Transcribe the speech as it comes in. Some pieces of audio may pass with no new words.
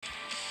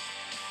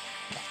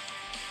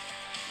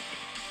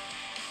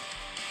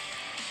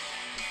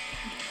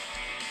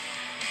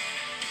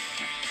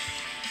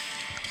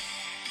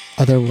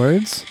Other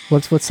words?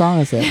 What song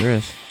is it? There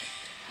is.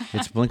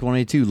 It's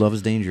Blink-182, Love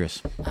is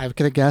Dangerous. I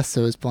could have guessed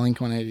it was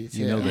Blink-182.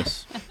 You know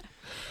this.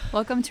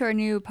 Welcome to our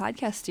new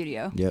podcast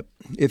studio. Yep.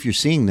 If you're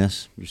seeing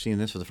this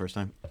for the first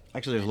time.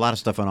 Actually, there's a lot of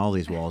stuff on all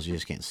these walls. You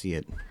just can't see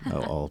it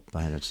all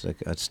behind it. It's like,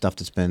 stuff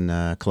that's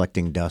been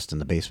collecting dust in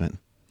the basement.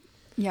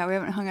 Yeah, we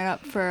haven't hung it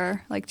up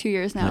for like 2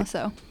 years now,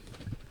 so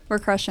we're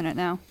crushing it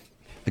now.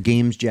 A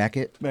games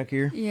jacket back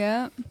here.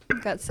 Yeah,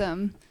 got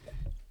some.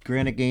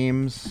 Granite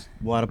Games,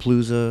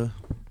 Wadapalooza,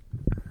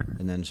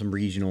 and then some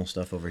regional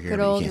stuff over here.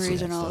 Good old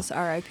regionals,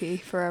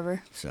 RIP,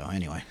 forever. So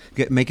anyway,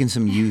 making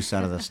some use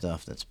out of the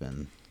stuff that's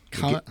been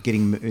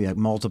getting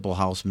multiple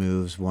house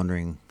moves,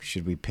 wondering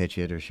should we pitch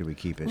it or should we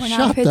keep it? We're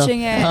not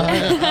pitching it.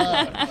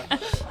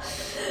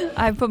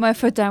 I put my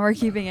foot down. We're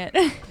keeping it.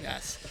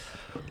 Yes.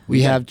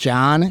 We have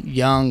John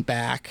Young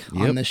back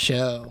on the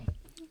show.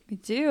 We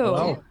do.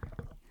 Hello.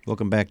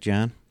 Welcome back,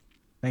 John.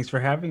 Thanks for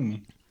having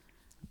me.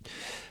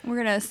 We're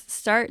going to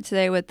start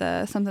today with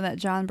something that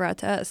John brought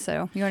to us.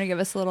 So you want to give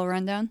us a little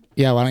rundown?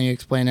 Yeah, why don't you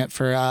explain it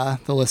for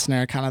the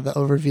listener, kind of the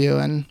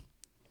overview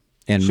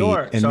and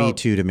sure. Me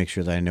too, to make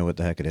sure that I know what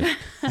the heck it is.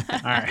 All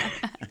right.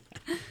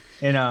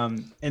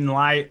 In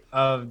light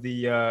of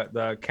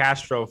the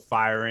Castro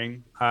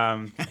firing,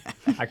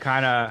 I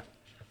kind of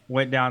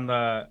went down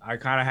I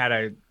kind of had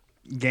a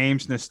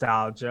games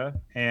nostalgia,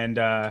 and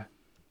I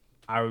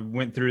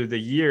went through the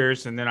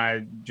years, and then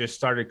I just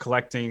started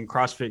collecting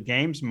CrossFit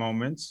Games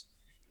moments,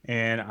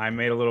 and I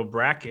made a little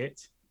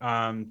bracket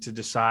to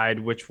decide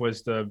what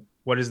is the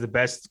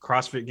best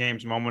CrossFit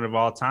Games moment of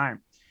all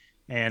time,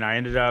 and I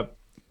ended up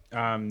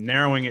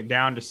narrowing it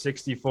down to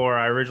 64.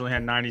 I originally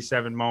had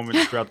 97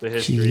 moments throughout the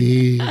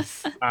history.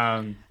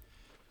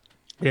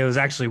 It was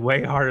actually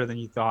way harder than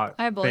you thought.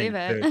 I believe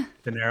it.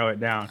 To narrow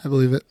it down. I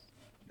believe it.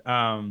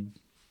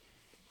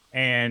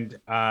 And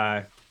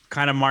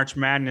kind of March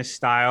Madness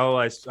style,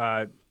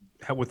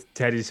 with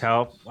Teddy's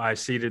help, I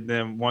seeded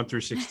them 1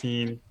 through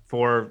 16,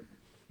 4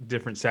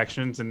 different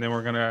sections, and then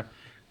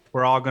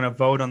we're all gonna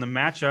vote on the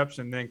matchups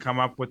and then come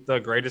up with the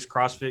greatest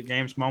CrossFit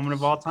Games moment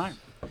of all time.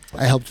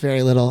 I helped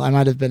very little. I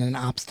might have been an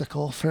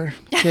obstacle for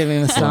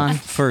getting this done.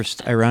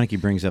 First, ironically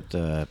brings up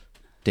the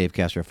Dave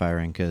Castro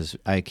firing, because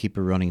I keep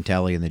a running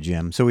tally in the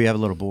gym. So we have a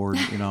little board,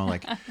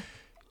 like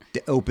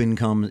the open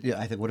comes,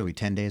 I think, what are we,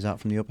 10 days out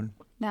from the open?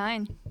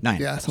 9.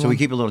 Yeah, so we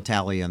keep a little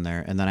tally in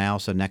there. And then I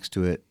also, next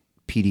to it,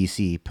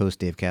 PDC, post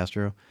Dave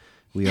Castro.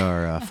 We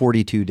are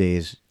 42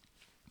 days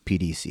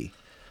PDC,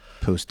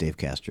 post Dave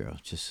Castro.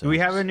 Just Do we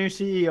have a new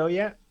CEO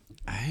yet?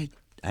 I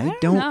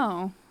don't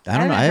know. I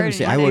don't know. I haven't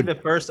seen. I would the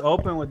first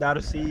open without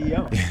a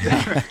CEO.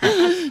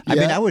 I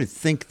mean, I would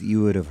think that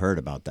you would have heard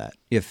about that.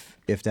 If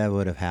that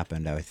would have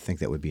happened, I would think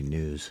that would be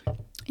news.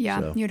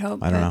 Yeah, so, you'd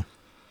hope. I don't know.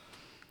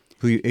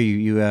 Who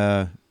you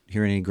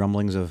hear any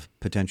grumblings of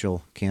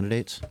potential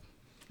candidates?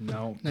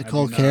 No.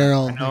 Nicole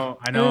Carroll.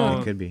 I know.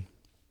 It could be.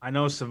 I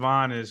know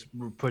Savan is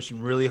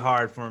pushing really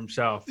hard for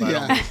himself.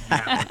 Yeah.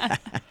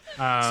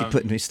 Is he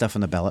putting stuff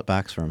in the ballot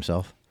box for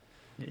himself?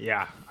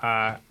 Yeah.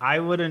 I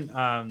wouldn't.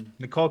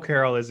 Nicole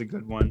Carroll is a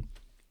good one.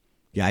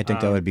 Yeah, I think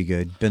that would be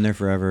good. Been there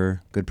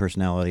forever. Good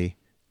personality.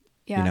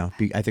 Yeah.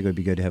 I think it would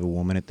be good to have a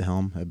woman at the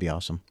helm. That'd be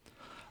awesome.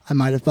 I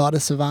might have bought a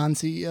Savan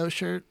CEO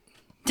shirt.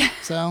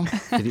 So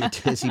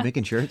is he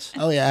making shirts?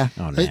 Oh yeah.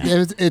 Oh, no.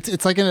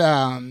 It's like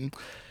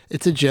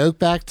it's a joke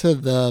back to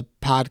the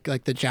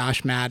the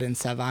Josh Madden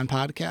Savan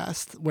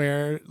podcast,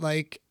 where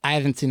I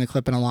haven't seen the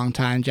clip in a long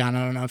time. John,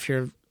 I don't know if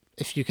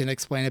you can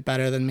explain it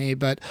better than me,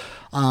 but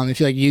if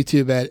you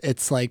YouTube it,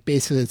 it's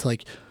basically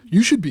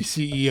you should be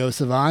CEO,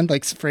 Savan.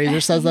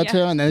 Fraser says that to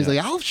him, and then he's like,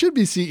 I should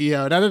be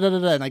CEO. Da, da, da, da,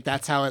 da. And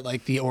that's how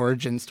it the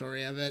origin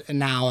story of it. And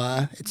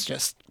now it's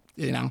just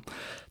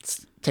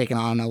it's taken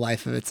on a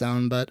life of its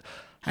own. But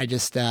I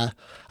just I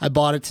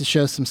bought it to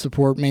show some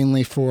support,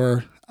 mainly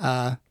for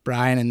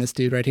Brian and this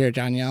dude right here,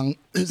 John Young,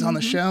 who's on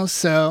the show.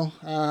 So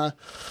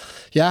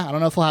yeah, I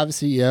don't know if we'll have a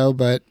CEO,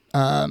 but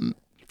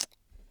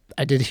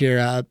I did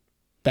hear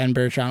Ben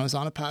Bertrand was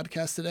on a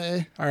podcast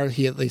today, or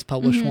he at least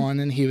published one,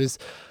 and he was,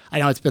 I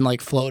know it's been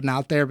floating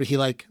out there, but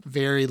he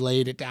very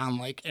laid it down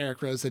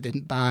Eric Rosa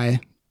didn't buy.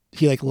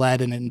 He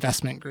led an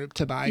investment group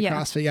to buy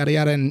CrossFit, yada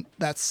yada, and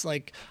that's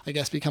I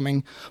guess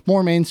becoming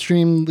more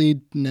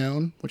mainstreamly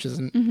known, which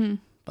isn't.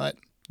 But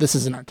this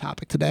isn't our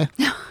topic today.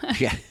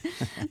 Yeah.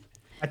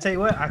 I tell you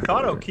what, I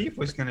thought O'Keefe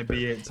was going to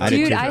be it.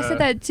 Dude, I said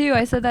that too.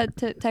 I said that,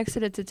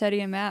 texted it to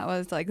Teddy and Matt.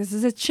 Was this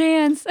is a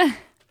chance.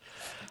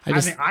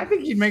 I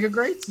think he'd make a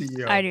great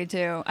CEO. I do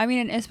too. I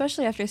mean,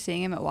 especially after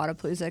seeing him at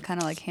Wadapalooza,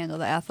 kind of handle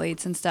the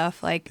athletes and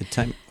stuff. The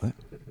time. What?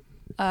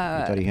 You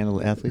thought he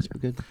handled the athletes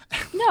pretty good?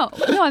 No,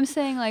 I'm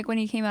saying when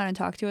he came out and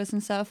talked to us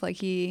and stuff, I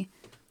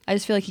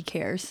just feel like he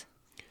cares.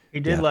 He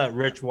did let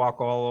Rich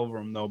walk all over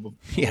him though. A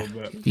little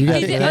bit. He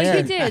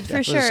did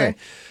for sure.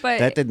 But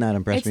that did not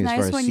impress me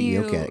as far as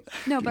CEO.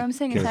 No, but I'm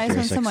saying it's nice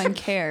when someone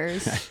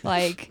cares.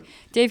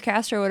 Dave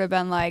Castro would have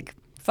been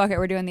 "Fuck it,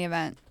 we're doing the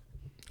event."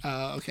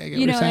 Oh, okay.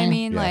 You know what I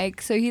mean? Yeah.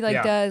 So he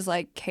does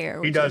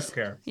care. He does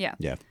care. Yeah.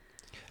 Yeah.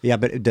 Yeah,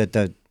 but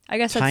I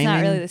guess that's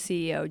not really the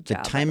CEO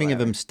job. The timing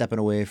of him stepping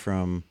away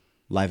from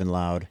Live and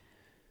Loud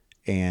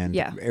and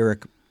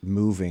Eric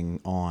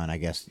moving on, I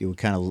guess it would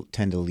kind of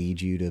tend to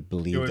lead you to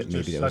believe that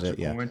maybe that was it.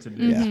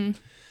 Yeah.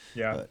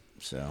 Yeah. But,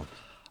 so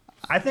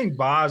I think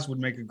Boz would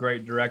make a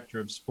great director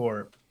of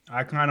sport.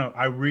 I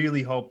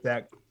really hope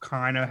that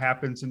kind of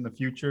happens in the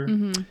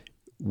future.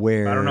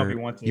 Where I don't know if he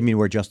wants it. You mean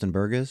where Justin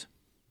Berg is?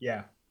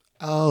 Yeah.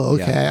 Oh,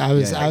 okay. Yeah. I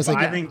was like,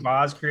 I think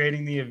Boz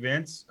creating the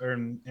events,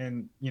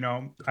 and you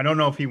know, I don't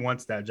know if he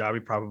wants that job. He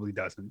probably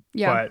doesn't.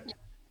 Yeah. But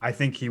I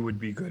think he would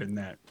be good in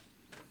that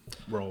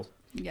role.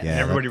 Yeah. And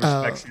everybody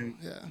respects him.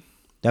 Yeah.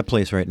 That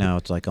place right now,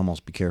 it's like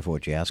almost be careful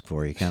what you ask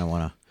for. You kind of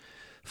want to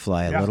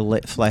fly a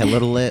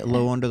little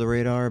low under the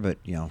radar, but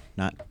you know,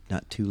 not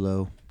too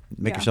low.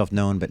 Make yourself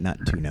known, but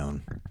not too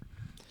known.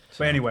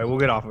 So anyway, we'll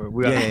get off of it.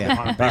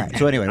 All right.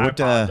 So anyway,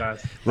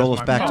 roll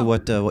us back to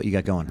what you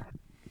got going.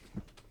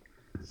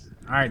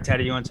 All right,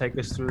 Teddy, you want to take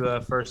us through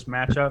the first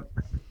matchup?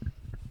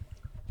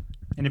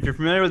 And if you're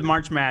familiar with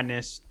March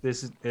Madness,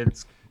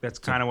 that's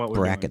kind of what we're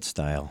bracket doing.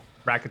 Style.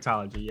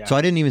 Bracketology, yeah. So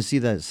I didn't even see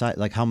that side.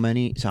 Like how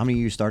many are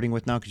you starting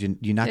with now? Because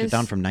you knocked it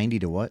down from 90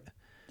 to what?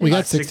 We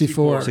got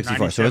 64.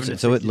 64.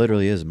 So it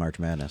literally is March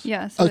Madness.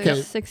 Yeah. So Okay.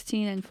 there's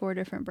 16 and 4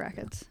 different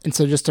brackets. And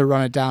so just to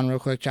run it down real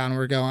quick,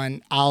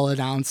 John, I'll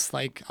announce,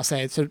 I'll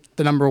say it. So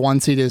the number 1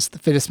 seed is the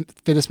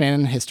fittest man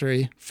in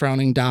history.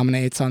 Froning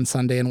dominates on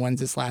Sunday and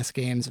wins his last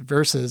games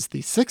versus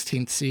the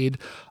 16th seed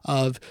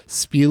of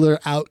Spieler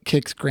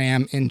outkicks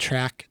Graham in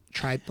track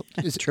triplet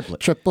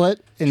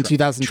in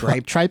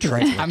 2012.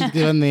 Triplet. I'm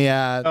doing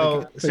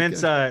the.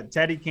 Since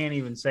Teddy can't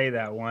even say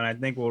that one, I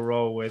think we'll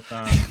roll with.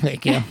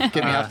 Thank you. Get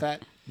me off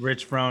that.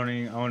 Rich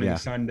Froning owning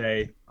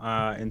Sunday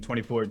in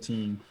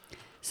 2014.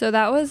 So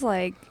that was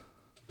like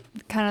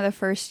kind of the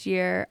first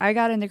year I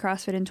got into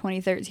CrossFit in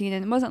 2013,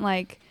 and it wasn't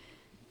like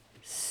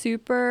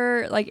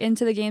super like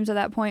into the games at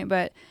that point,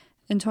 but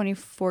in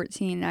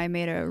 2014 I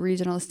made a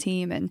regionals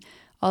team, and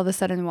all of a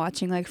sudden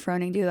watching like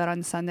Froning do that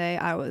on Sunday,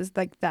 I was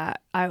like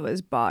that. I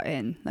was bought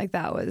in. Like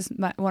that was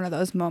one of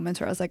those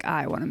moments where I was like,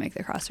 I want to make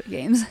the CrossFit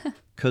Games.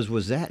 Because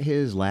was that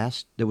his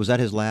last?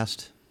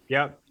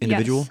 Yep.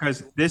 Individual.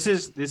 Because this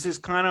is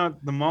kind of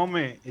the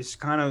moment. It's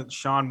kind of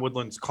Sean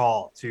Woodland's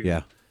call to.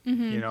 Yeah.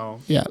 You know.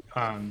 Yeah.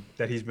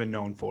 That he's been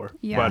known for.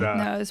 Yeah. But,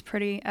 no, it was a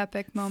pretty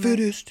epic moment.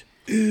 Fittest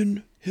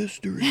in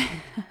history.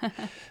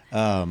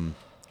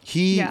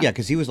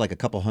 Because he was like a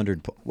couple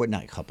hundred.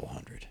 Not a couple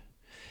hundred.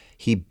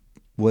 He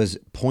was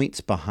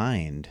points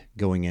behind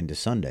going into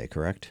Sunday,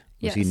 correct?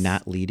 Was he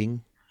not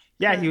leading?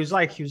 Yeah, he was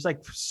like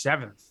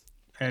seventh,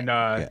 and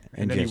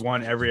then he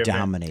won every event.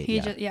 Dominate.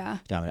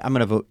 Dominate. I'm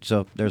gonna vote.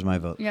 So there's my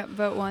vote. Yep,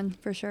 vote 1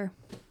 for sure.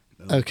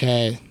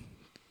 Okay,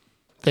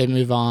 they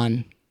move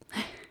on.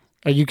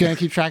 Are you gonna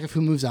keep track of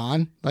who moves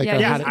on? He's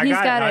got it.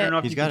 I don't know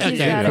if he's you got can it.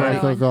 see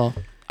Okay, it. cool.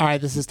 All right,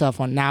 this is a tough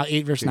one. Now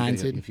 8 versus 9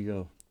 seed. If you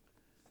go,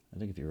 I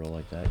think if you roll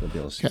like that, you'll be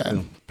able to see.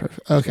 Okay,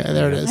 perfect. Okay,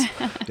 there it is.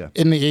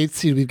 In the 8th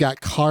seed, we've got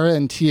Cara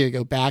and Tia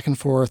go back and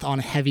forth on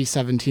a heavy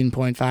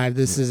 17.5.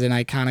 This is an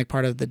iconic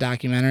part of the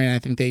documentary, and I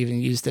think they even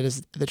used it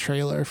as the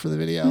trailer for the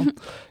video.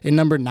 In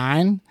number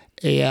 9,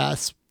 a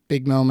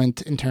big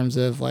moment in terms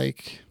of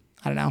like,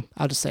 I don't know,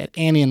 I'll just say it.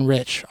 Annie and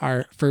Rich,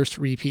 our first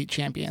repeat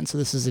champion. So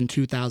this is in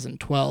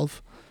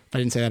 2012. If I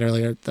didn't say that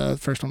earlier, the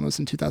first one was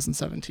in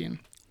 2017.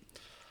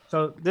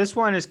 So this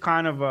one is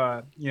kind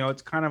of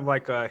it's kind of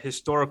like a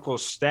historical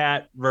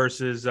stat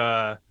versus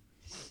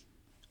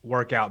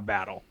workout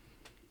battle,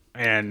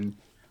 and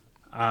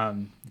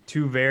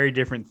two very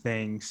different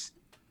things.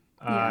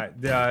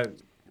 The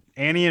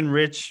Annie and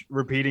Rich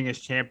repeating as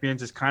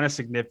champions is kind of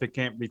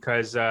significant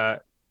because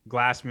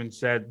Glassman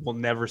said we'll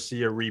never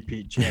see a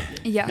repeat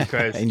champion. Yeah,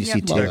 because and you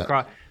see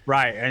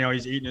right. I know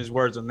he's eating his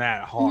words on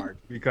that hard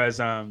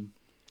because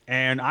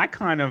and I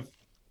kind of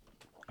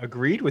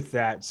agreed with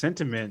that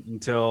sentiment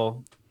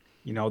until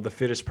the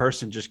fittest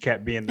person just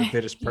kept being the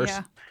fittest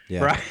person.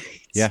 Yeah. Right.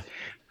 Yeah.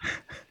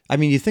 I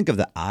mean, you think of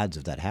the odds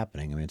of that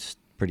happening. I mean, it's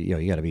pretty.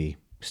 You got to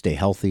stay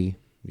healthy.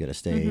 You got to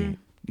stay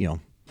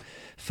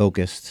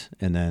focused,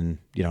 and then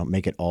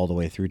make it all the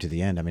way through to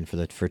the end. I mean,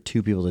 for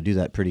two people to do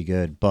that, pretty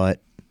good.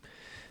 But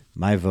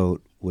my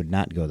vote would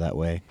not go that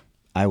way.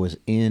 I was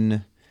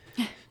in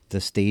the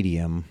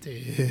stadium.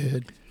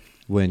 Dude.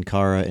 When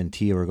Cara and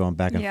Tia were going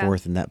back and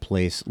forth in that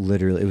place,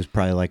 literally, it was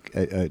probably like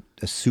a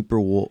Super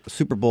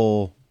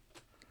Bowl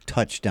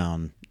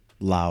touchdown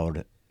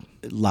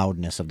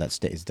loudness of that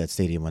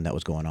stadium when that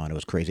was going on. It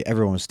was crazy.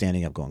 Everyone was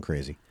standing up, going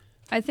crazy.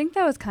 I think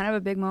that was kind of a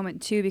big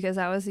moment too, because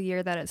that was the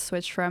year that it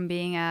switched from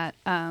being at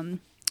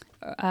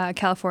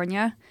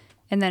California,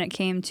 and then it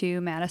came to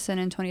Madison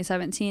in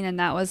 2017, and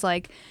that was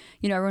like,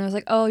 everyone was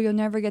like, oh, you'll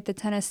never get the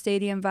tennis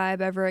stadium vibe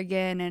ever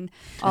again, and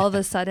all of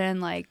a sudden,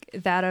 like,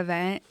 that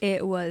event,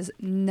 it was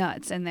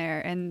nuts in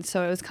there, and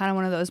so it was kind of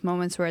one of those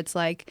moments where it's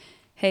like,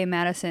 hey,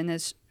 Madison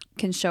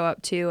can show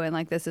up too, and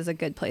like, this is a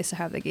good place to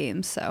have the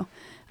games, so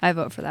I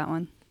vote for that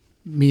one.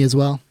 Me as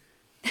well.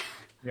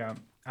 Yeah.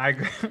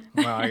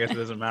 Well, I guess it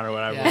doesn't matter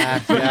what I Yeah,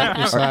 vote. yeah,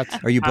 you're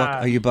sucked. Are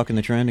you bucking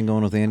the trend and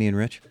going with Andy and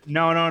Rich?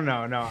 No.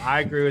 I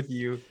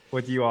agree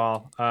with you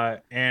all.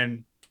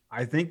 And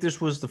I think this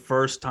was the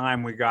first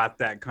time we got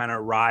that kind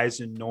of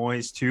rise in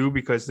noise too,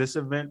 because this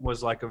event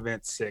was like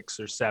event 6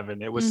 or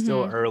 7. It was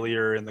still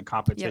earlier in the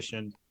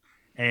competition,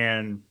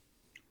 and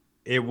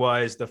it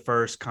was the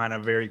first kind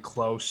of very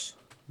close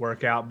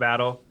workout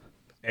battle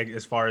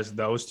as far as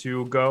those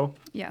two go.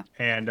 Yeah.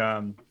 And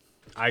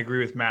I agree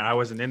with Matt. I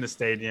wasn't in the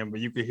stadium, but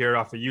you could hear it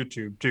off of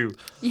YouTube too.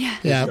 Yeah.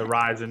 Yeah. The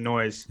rise in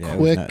noise. Yeah, it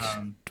was Quick, nuts.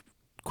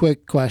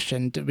 quick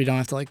question. We don't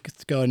have to like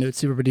go into it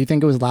super, but do you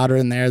think it was louder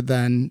in there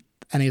than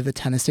any of the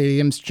tennis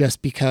stadiums?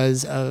 Just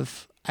because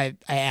of I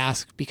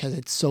ask because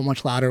it's so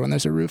much louder when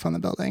there's a roof on the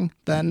building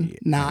than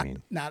not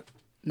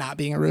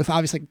being a roof.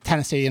 Obviously,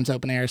 tennis stadium's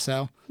open air,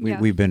 so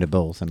We've been to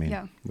both. I mean,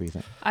 Yeah. what do you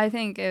think? I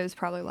think it was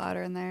probably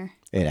louder in there.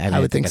 I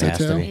would think it so, has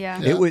to too. be.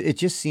 Yeah. It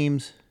just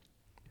seems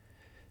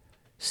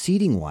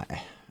seating wise.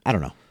 I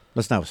don't know.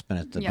 Let's not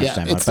spend it the Yeah. best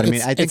time on it. It's- But I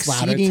mean, I think it's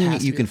louder. It seating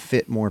has to you be. can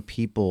fit more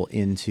people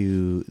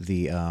into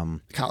the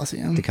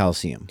Coliseum.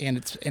 Coliseum. And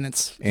it's And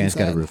it's got a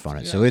inside. roof on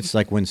it, Yeah. so it's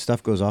like when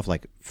stuff goes off,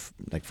 like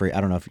I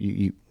don't know if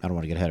you I don't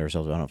want to get ahead of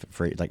ourselves. I don't know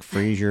if like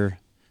Frazier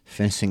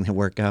finishing the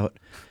workout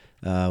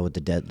with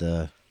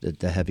the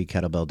heavy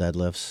kettlebell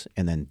deadlifts,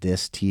 and then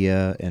this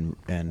Tia and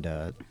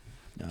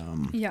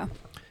Yeah.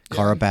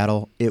 Cara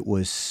battle. It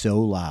was so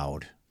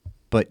loud,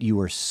 but you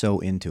were so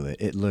into it.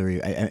 It literally,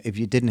 if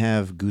you didn't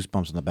have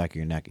goosebumps on the back of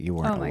your neck, you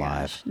weren't Oh my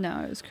alive. gosh.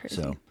 No, it was crazy.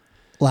 So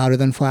Louder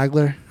than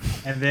Flagler.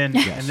 And then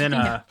maybe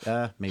not.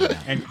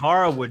 and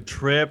Cara would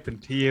trip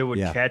and Tia would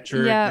Yeah. catch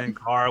her, Yeah. and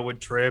then Cara would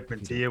trip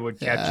and Tia would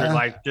catch Yeah. her.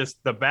 Like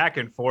just the back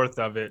and forth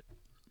of it.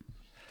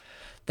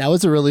 That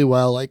was a really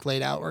well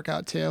laid out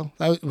workout too.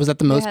 That was that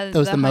the most. That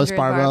was the most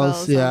 100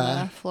 barbells. on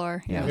Yeah. the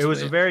floor. Yeah. It was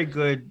a sweet. very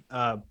good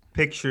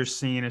picture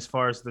scene as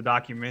far as the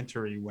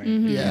documentary went. Mhm. You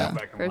can Yeah. go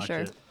back and For watch sure.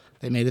 it.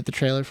 They made it the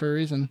trailer for a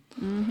reason.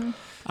 Mm-hmm.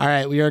 All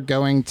right, we are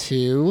going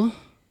to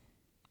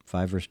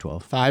 5 versus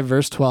 12. 5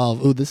 versus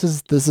 12. Ooh, this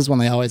is when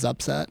they always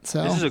upset.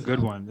 So This is a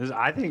good one.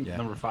 I think Yeah.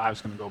 number 5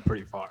 is going to go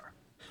pretty far.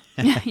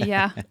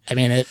 Yeah. I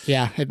mean,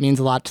 it means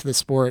a lot to the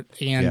sport.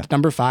 And Yeah.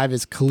 number 5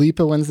 is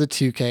Kalipa wins the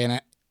 2K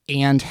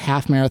and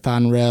half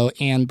marathon row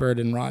and bird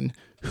and run.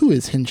 Who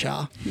is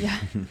Hinshaw? Yeah.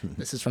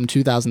 This is from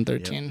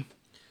 2013.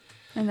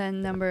 And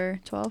then number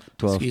 12.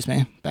 12. Excuse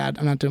me. Bad.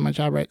 I'm not doing my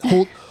job right.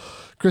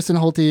 Kristen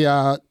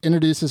Holte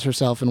introduces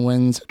herself and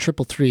wins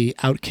 333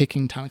 out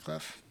kicking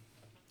Tunnicliffe.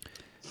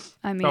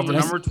 I mean, So for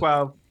number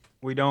 12,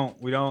 we don't.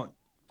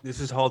 This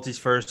is Halty's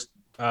first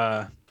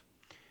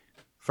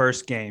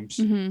games,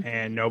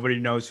 and nobody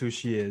knows who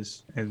she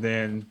is. And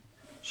then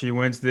she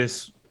wins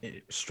this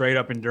straight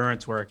up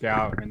endurance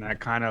workout, and that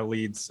kind of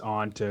leads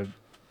on to.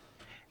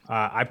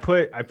 I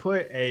put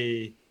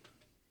a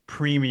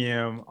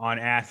premium on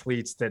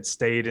athletes that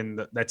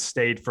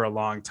stayed for a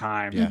long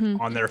time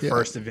on their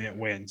first event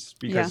wins,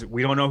 because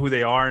we don't know who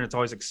they are, and it's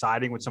always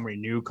exciting when somebody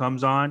new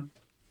comes on.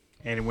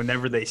 And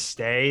whenever they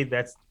stay,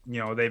 that's,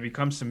 they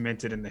become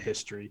cemented in the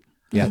history.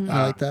 Yeah.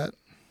 I like that.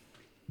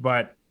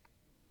 But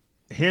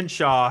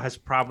Henshaw has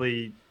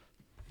probably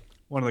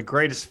one of the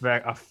greatest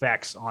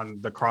effects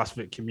on the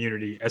CrossFit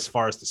community as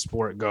far as the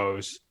sport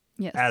goes,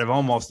 yes. out of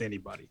almost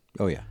anybody,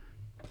 Oh, yeah.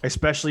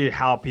 especially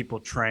how people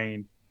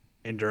train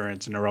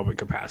endurance and aerobic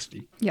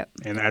capacity. Yep.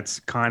 And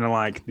that's kind of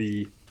like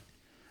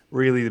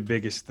really the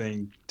biggest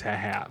thing to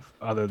have,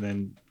 other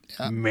than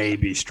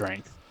maybe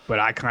strength. But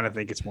I kind of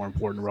think it's more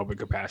important aerobic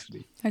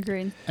capacity.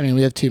 Agreed. I mean,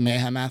 we have 2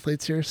 mayhem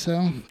athletes here,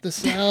 so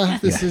this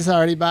is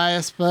already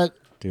biased, but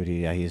Dude,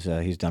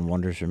 he's done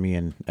wonders for me,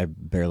 and I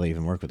barely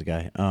even work with the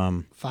guy.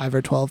 5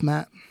 or 12,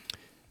 Matt?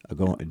 I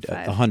go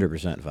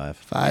 100% 5.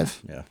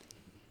 5. Yeah.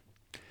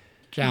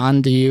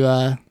 John, did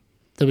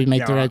we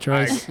make the Yeah, right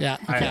choice? Yeah.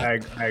 Okay.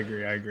 I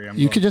agree.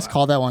 You could just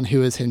call that one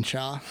 "Who is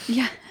Hinshaw?"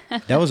 Yeah.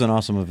 That was an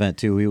awesome event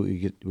too.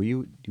 Do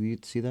you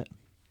get to see that?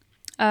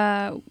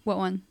 What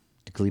one?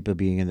 The Kalipa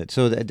being in it.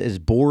 So that, as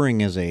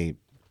boring as a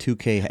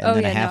 2K and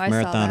then a half I saw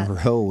marathon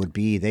that. row would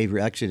be, they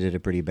actually did a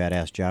pretty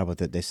badass job with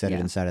it. They set it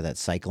inside of that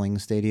cycling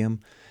stadium,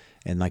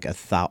 and like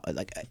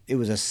it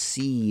was a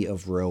sea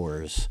of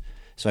rowers.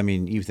 So I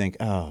mean, you think,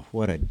 oh,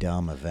 what a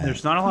dumb event.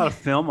 There's not a lot of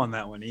film on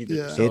that one either.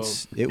 Yeah. So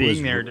It being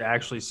was- there to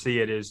actually see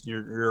it is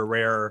you're a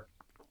rare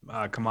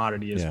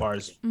commodity as far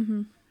as.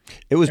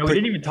 It was We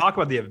didn't even talk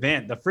about the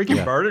event. The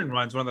freaking Burden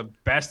Run's one of the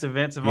best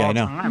events of Yeah, I all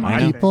know. time. I know.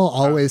 think. People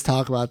always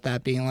talk about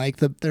that being like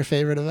their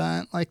favorite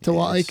event, like to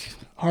like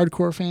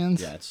hardcore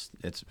fans. Yeah,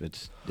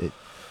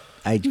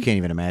 I can't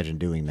even imagine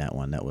doing that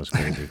one. That was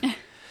crazy.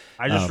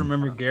 I just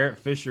remember Garrett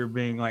Fisher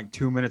being like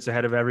 2 minutes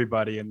ahead of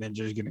everybody and then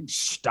just getting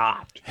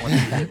stopped when he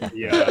hit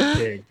the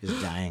pig.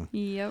 Just dying.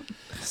 Yep.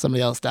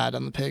 Somebody else died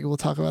on the pig. We'll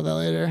talk about that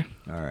later.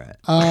 All right.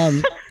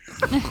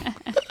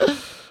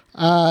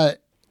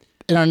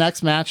 In our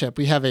next matchup,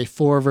 we have a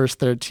 4 versus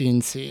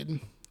 13 seed.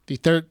 The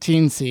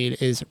 13 seed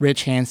is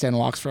Rich Handstand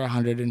walks for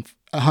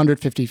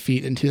 150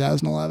 feet in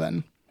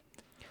 2011.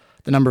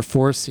 The number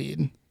 4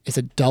 seed is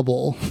a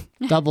double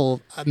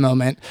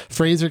moment.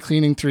 Fraser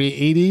cleaning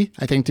 380,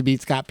 I think, to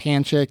beat Scott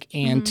Panchik,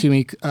 and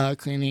Toomey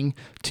cleaning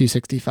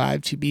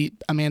 265 to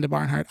beat Amanda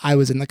Barnhart. I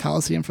was in the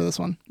Coliseum for this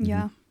one.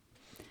 Yeah.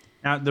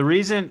 Now the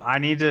reason I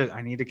need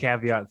to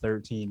caveat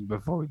 13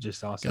 before we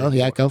just all say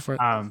Go for it.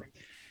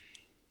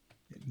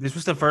 This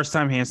was the first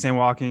time handstand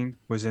walking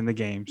was in the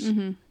games,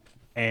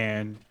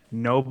 and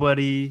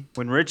nobody,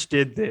 when Rich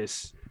did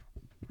this,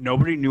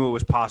 nobody knew it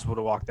was possible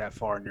to walk that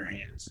far in your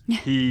hands.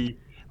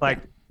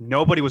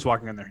 Nobody was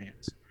walking on their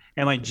hands,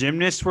 and like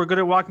gymnasts were good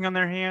at walking on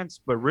their hands,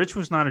 but Rich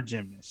was not a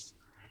gymnast.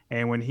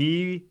 And when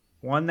he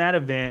won that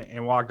event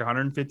and walked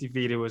 150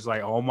 feet, it was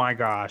like, oh my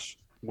gosh,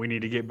 we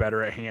need to get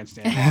better at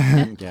handstand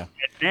walking. Yeah.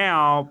 And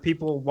now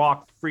people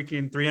walk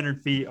freaking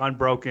 300 feet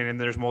unbroken, and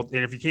there's and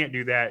if you can't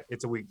do that,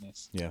 it's a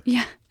weakness. Yeah.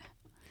 Yeah.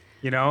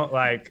 You know,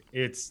 like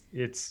it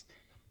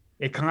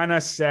kind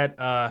of set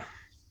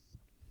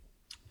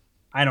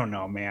I don't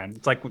know, man.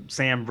 It's like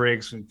Sam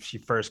Briggs when she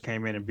first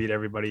came in and beat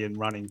everybody in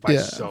running by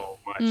so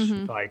much.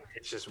 Like,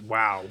 it's just,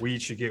 wow, we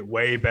should get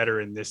way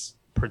better in this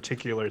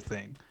particular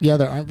thing. Yeah,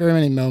 there aren't very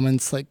many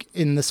moments like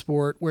in the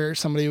sport where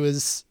somebody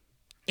was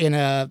in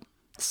a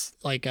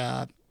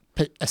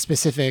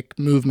specific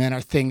movement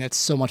or thing that's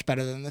so much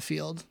better than the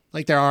field.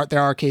 Like there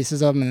are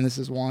cases of them, and this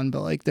is one, but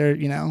like they're,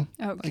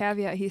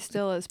 Caveat, he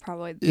still is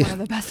probably one of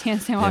the best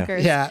handstand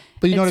walkers. Yeah,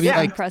 but you know what I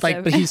mean?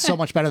 Impressive. But he's so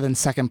much better than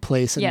second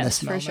place in this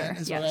for moment. sure.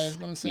 Is Yes.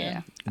 what I'm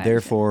saying. Yeah.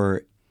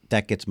 Therefore,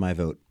 that gets my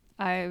vote.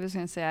 I was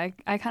gonna say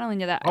I kind of lean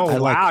to that.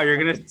 Oh wow, you're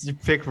gonna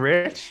pick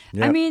Rich?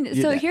 Yep. I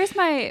mean, so here's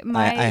my.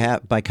 I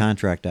have, by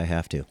contract, I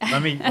have to.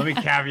 Let me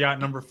caveat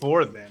number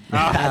 4 then.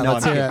 No,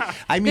 let's hear it.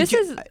 I mean, This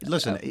is-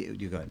 listen,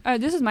 you go ahead.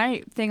 This is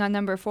my thing on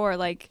number 4.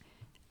 Like,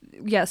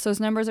 yes,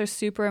 those numbers are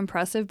super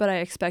impressive, but I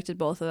expected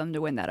both of them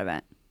to win that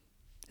event.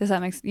 Does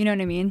that make you know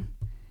what I mean?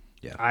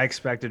 Yeah. I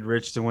expected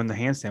Rich to win the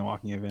handstand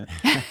walking event.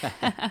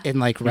 In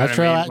like know what I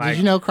retro, mean? Like- did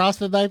you know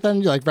CrossFit back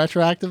then? You like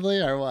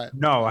retroactively or what?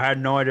 No, I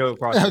had no idea what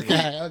CrossFit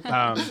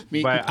was.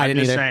 Okay. But I I'm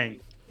didn't just either. saying,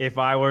 if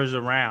I was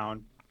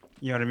around,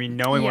 you know what I mean,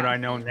 knowing what Yeah. I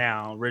know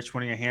now, Rich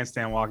winning a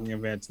handstand walking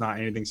event's not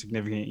anything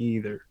significant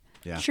either.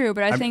 Yeah. True,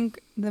 but I think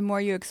the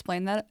more you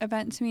explain that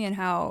event to me and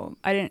how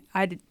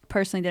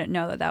personally didn't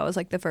know that was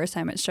like the first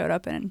time it showed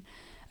up in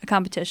a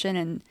competition.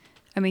 And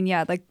I mean,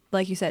 yeah,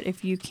 like you said,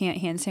 if you can't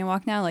handstand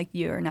walk now, like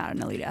you're not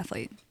an elite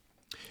athlete.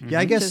 Yeah,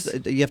 I guess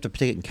you have to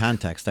take it in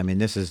context. I mean,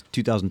 this is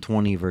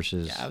 2020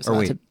 versus. Yeah, I was or about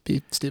wait, to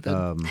be stupid.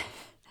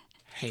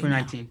 Hey,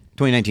 2019.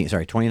 2019.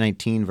 Sorry,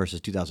 2019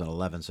 versus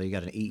 2011. So you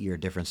got an 8-year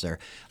difference there.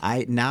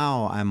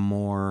 I'm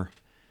more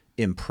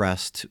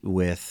impressed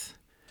with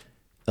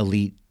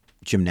elite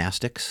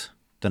gymnastics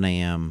than I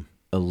am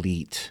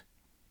elite,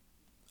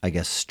 I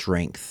guess,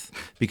 strength,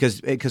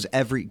 because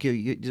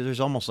there's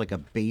almost like a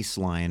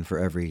baseline for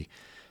every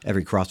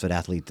CrossFit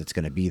athlete that's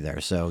going to be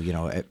there. So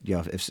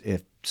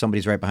if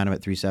somebody's right behind him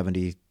at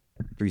 370,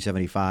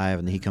 375,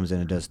 and then he comes in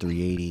and does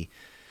 380,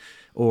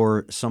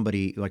 or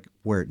somebody like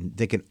where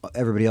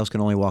everybody else can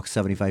only walk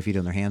 75 feet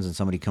on their hands, and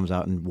somebody comes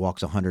out and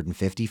walks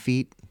 150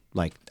 feet.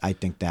 Like, I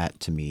think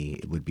that to me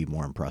would be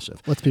more impressive.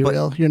 Let's be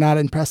real. You're not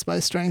impressed by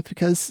strength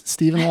because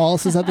Stephen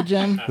Wallace is at the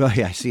gym. Well,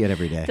 yeah, I see it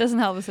every day. Doesn't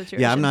help the situation.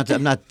 Yeah, I'm not.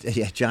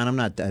 Yeah, John, I'm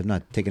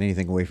not taking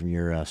anything away from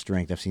your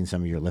strength. I've seen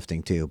some of your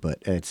lifting too, but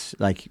it's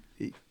like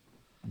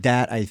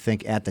that. I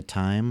think at the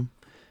time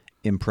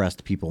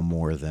impressed people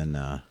more than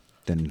that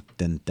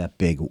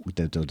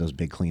those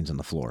big cleans on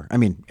the floor. I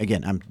mean,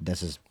 again,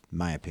 this is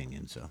my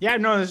opinion. So Yeah,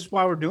 no, this is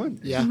why we're doing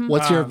this. Yeah.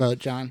 What's your vote,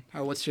 John?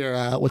 Or what's your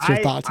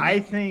thoughts on I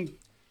that? think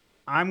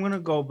I'm going to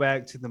go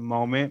back to the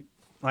moment.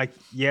 Like,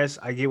 yes,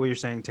 I get what you're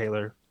saying,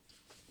 Taylor.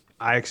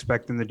 I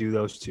expect them to do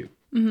those too.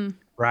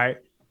 Right?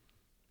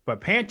 But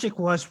Panchik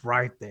was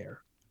right there.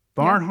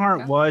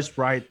 Barnhart was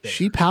right there.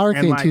 She power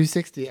cleaned like,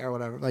 260 or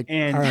whatever, or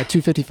and-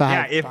 255.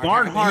 Yeah, if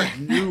Barnhart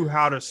knew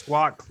how to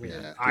squat clean,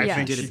 I Yeah.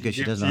 think She did it she because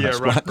she could doesn't give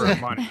know how to Tia a run squat for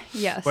her money.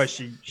 Yes. But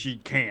she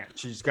can't.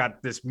 She's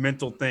got this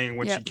mental thing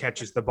when she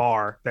catches the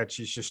bar that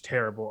she's just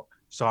terrible.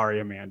 Sorry,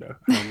 Amanda.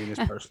 I don't mean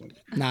this personally.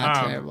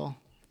 Not terrible.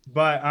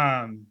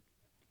 But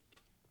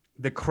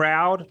the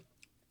crowd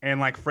and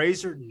like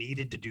Fraser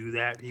needed to do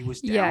that. He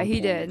was down Yeah, he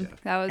for did.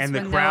 it. That was And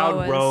the when crowd Noah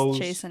was rose,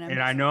 chasing him.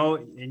 and I know,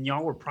 and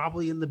y'all were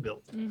probably in the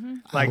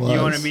building. Like, I you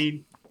know what I was.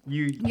 mean?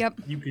 You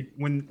could,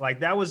 when like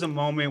that was a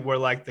moment where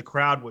like the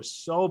crowd was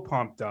so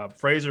pumped up.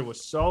 Fraser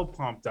was so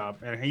pumped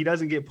up, and he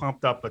doesn't get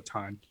pumped up a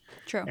ton.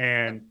 True.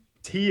 And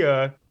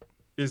Tia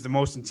is the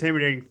most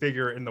intimidating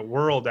figure in the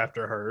world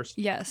after hers.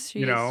 Yes, she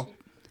You know,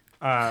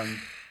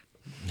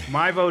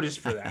 my vote is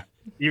for that.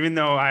 Even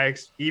though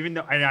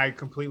and I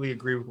completely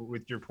agree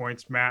with your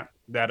points, Matt,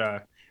 that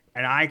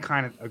and I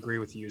kind of agree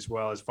with you as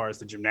well as far as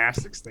the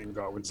gymnastics thing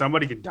go. When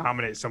somebody can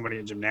dominate somebody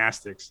in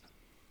gymnastics,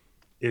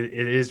 it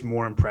is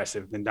more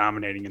impressive than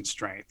dominating in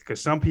strength,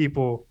 because some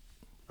people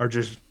are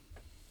just,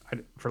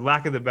 for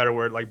lack of the better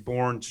word, like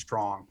born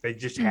strong. They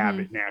just have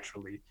it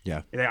naturally.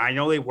 Yeah. And I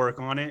know they work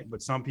on it,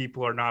 but some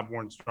people are not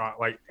born strong,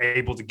 like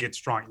able to get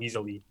strong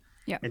easily.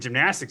 Yeah. And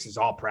gymnastics is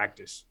all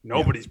practice.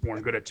 Nobody's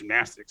born good at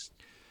gymnastics.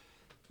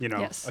 You know,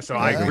 Yes. so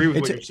I agree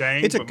with what you're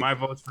saying, it's a- but my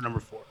vote's for number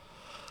 4.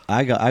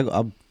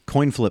 I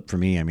coin flip for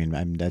me. I mean,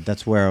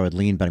 that's where I would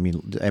lean. But I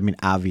mean,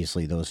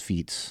 obviously those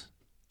feats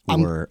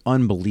were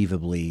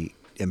unbelievably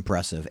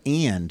impressive.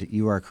 And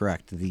you are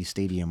correct. The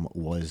stadium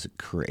was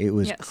crazy. It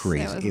was Yes,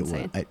 crazy. it was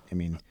insane. I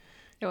mean,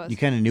 It was. you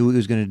kind of knew he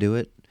was going to do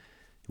it.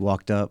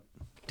 Walked up,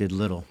 did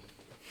little,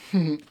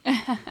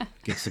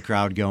 gets the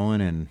crowd going,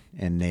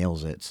 and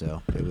nails it.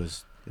 So it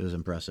was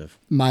impressive.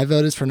 My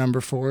vote is for number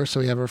 4, so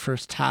we have our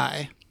first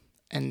tie.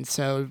 And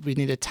so we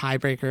need a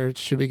tiebreaker.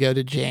 Should we go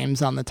to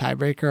James on the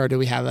tiebreaker, or do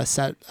we have a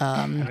set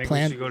I think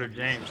plan? we should go to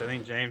James. I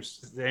think James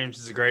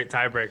is a great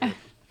tiebreaker.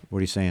 What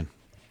are you saying?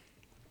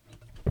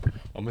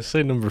 I'm gonna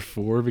say number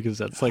 4 because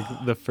that's like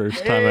the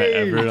first time I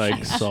ever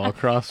like saw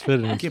CrossFit,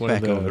 and it's Get one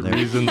of back over the there.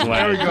 reasons why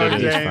There we I go,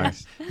 did it.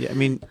 James. Yeah, I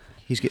mean,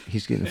 he's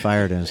getting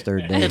fired in his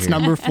third day. It's here.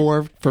 number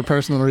 4 for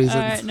personal reasons.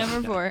 All right,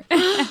 number 4. All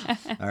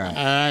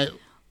right.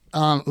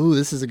 All right.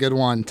 This is a good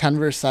one. 10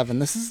 versus 7.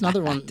 This is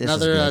another one. This is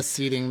another good.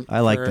 seeding. I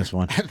like this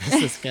one.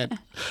 This is good.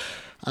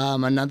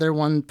 Another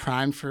one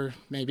primed for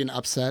maybe an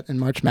upset in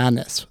March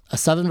Madness. A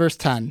 7 versus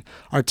 10.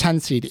 Our 10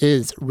 seed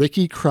is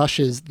Ricky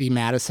crushes the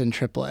Madison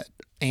triplet,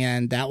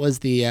 and that was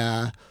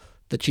the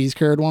cheese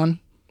curd one.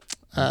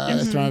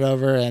 Thrown it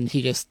over, and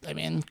he just, I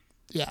mean,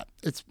 yeah,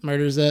 it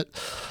murders it.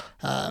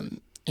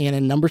 And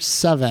in number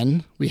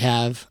 7, we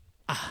have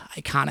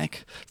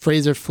iconic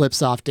Fraser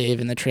flips off Dave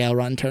in the trail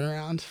run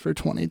turnaround for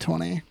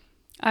 2020.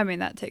 I mean,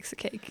 that takes a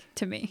cake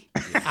to me.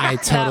 I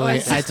totally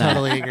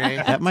agree.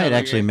 That might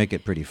actually make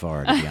it pretty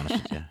far, to be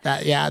honest with you.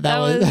 That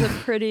was a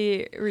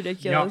pretty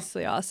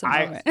ridiculously awesome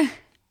moment.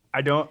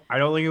 I don't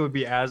think it would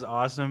be as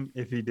awesome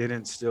if he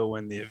didn't still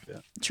win the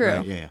event. True.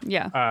 Right,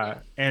 yeah.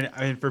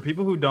 And for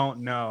people who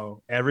don't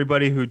know,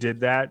 everybody who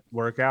did that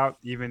workout,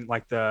 even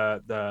like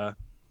the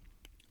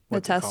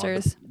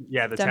testers,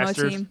 the demo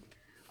testers,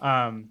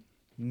 team.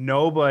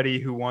 Nobody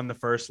who won the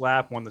first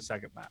lap won the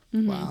second lap.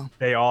 Wow.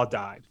 They all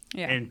died.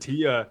 Yeah. And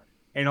Tia,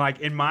 and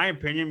like in my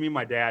opinion, me and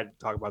my dad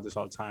talk about this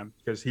all the time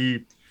because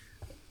he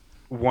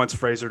wants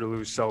Fraser to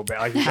lose so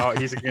bad. Like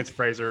he's against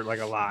Fraser like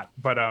a lot.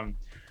 But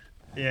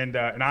and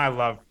I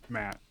love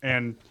Matt.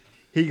 And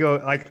he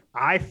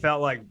I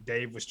felt like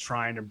Dave was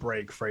trying to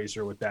break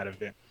Fraser with that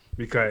event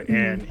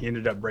and he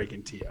ended up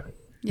breaking Tia.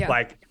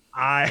 Yeah.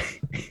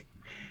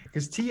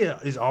 Because Tia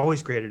is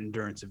always great at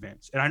endurance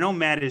events. And I know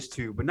Matt is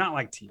too, but not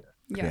like Tia.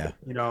 Yeah.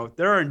 You know,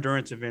 there are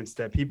endurance events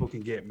that people can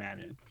get mad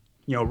in.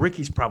 You know,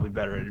 Ricky's probably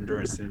better at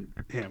endurance than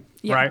him,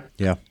 right?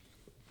 Yeah.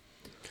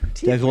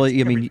 Well,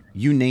 I mean,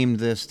 you named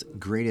this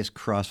greatest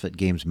CrossFit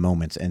Games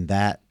moments, and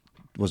that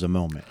was a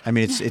moment. I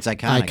mean, it's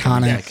iconic.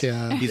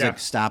 Iconic, He's like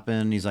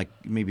stopping. He's like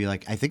maybe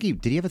like I think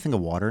did he have a thing of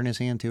water in his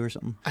hand too or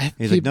something?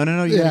 He's he- like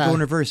no, you yeah. gotta go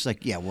in reverse. He's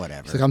like, yeah,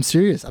 whatever. He's like, I'm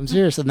serious.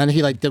 And then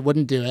he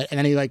wouldn't do it. And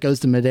then he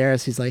goes to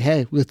Medeiros. He's like,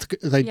 hey,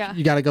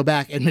 you got to go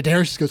back. And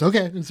Medeiros just goes,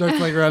 okay, and starts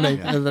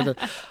running.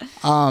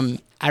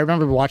 I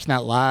remember watching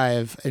that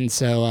live, and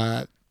so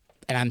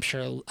and I'm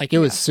sure it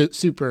was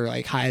super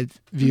high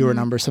viewer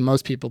number, so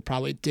most people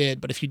probably did.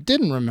 But if you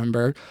didn't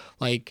remember,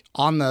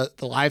 on the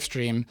live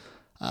stream,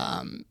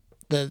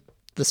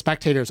 the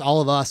spectators,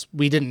 all of us,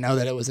 we didn't know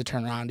that it was a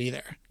turnaround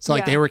either. So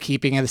they were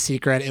keeping it a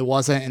secret. It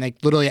wasn't. And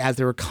literally as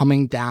they were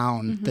coming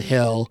down the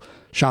hill,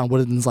 Sean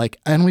Wooden's like,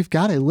 and we've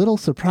got a little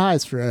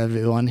surprise for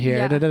everyone here.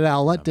 Yeah.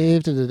 I'll let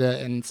Dave.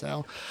 And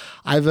so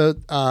I vote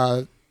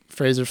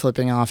Fraser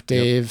flipping off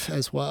Dave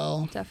as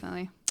well.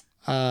 Definitely.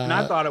 And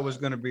I thought it was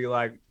going to be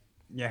like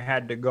you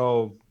had to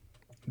go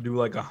do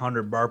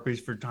 100 burpees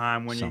for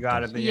time when you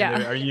got at the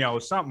end of it, or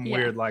something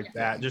weird like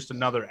that. Just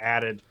another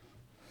added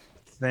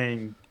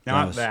thing.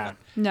 Not that.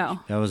 No.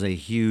 That was a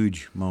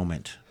huge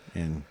moment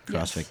in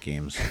CrossFit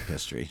Games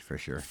history for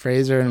sure.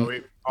 Fraser and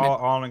We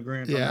all in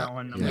agreement on that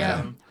one.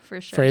 Yeah.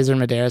 For sure. Fraser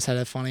and Medeiros had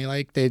a funny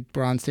they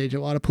were on stage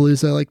at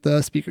Wadapalooza,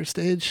 the speaker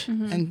stage,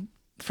 and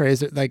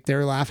Fraser they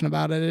were laughing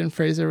about it, and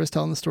Fraser was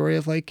telling the story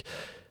of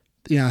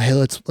hey,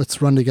 let's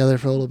run together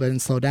for a little bit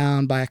and slow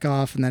down, back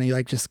off, and then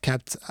he just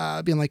kept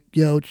being like,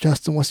 yo,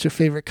 Justin, what's your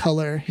favorite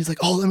color? He's like,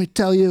 oh, let me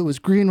tell you, it was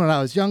green when I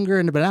was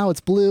younger, but now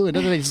it's blue. And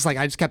then just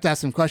I just kept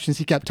asking him questions.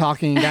 He kept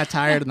talking, got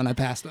tired, and then I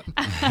passed him.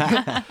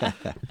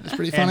 It's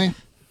pretty funny. And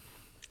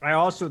I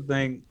also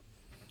think,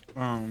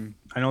 I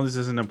know this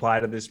doesn't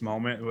apply to this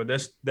moment, but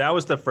that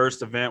was the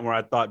first event where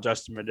I thought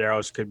Justin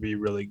Medeiros could be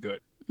really good.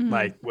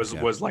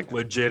 Was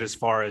legit as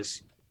far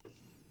as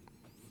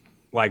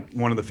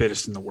one of the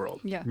fittest in the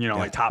world. Yeah.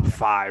 Top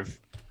 5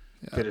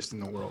 fittest in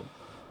the world.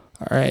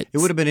 All right. It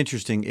would have been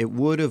interesting. It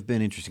would have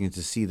been interesting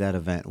to see that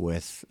event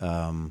with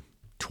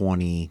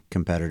 20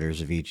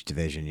 competitors of each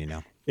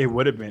division. It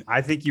would have been.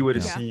 I think you would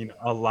have seen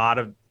a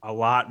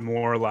lot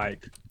more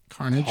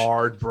carnage,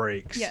 hard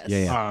breaks. Yes.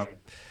 Yeah.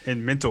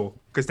 And mental,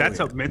 because that's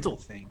a mental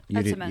thing.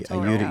 That's a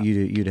mental. Yeah.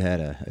 You'd have had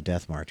a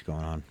death march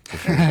going on for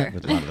sure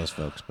with a lot of those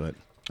folks. But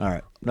all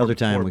right, another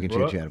time we can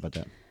chit chat about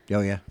that.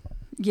 Oh yeah.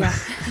 Yeah.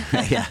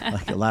 Yeah,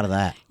 a lot of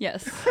that.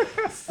 Yes.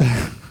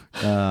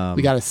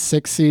 We got a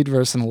 6 seed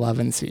versus an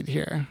 11 seed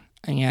here,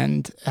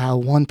 and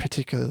one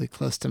particularly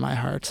close to my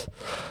heart.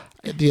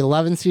 The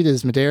 11 seed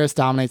is Medeiros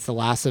dominates the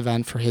last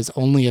event for his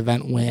only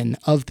event win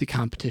of the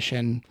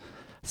competition,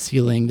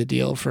 sealing the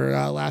deal for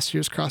last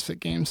year's CrossFit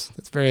Games.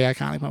 That's a very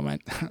iconic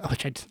moment.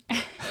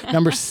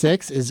 Number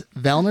 6 is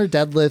Vellner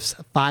deadlifts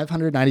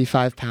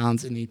 595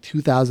 pounds in the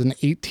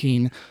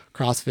 2018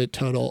 CrossFit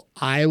Total.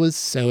 I was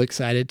so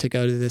excited to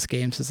go to this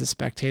games as a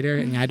spectator,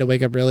 and I had to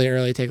wake up really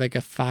early, take like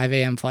a 5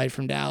 a.m. flight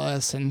from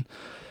Dallas, and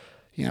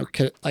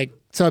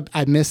so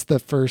I missed the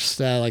first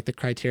the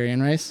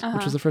Criterion race,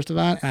 which was the first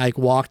event. And I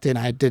walked in,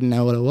 I didn't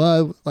know what it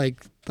was,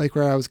 like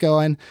where I was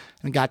going,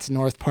 and got to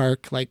North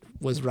Park,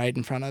 was right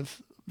in front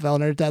of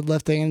Vellner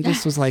deadlifting, and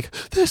just was like,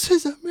 this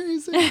is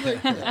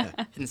amazing.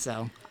 And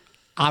so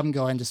I'm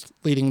just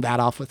leading that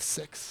off with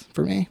 6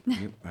 for me.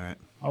 Yep. All right.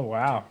 Oh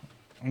wow.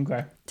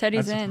 Okay.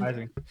 Teddy's That's in.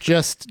 surprising.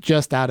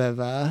 Just out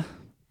of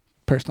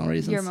personal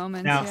reasons. Your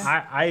moments. Now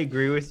yeah. I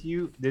agree with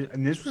you,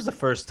 and this was the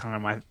first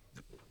time I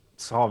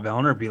saw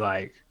Vellner be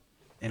like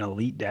an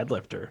elite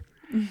deadlifter.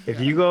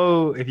 If you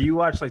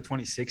watch like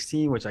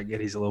 2016, which I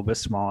get he's a little bit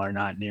smaller,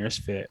 not near as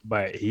fit,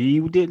 but he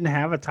didn't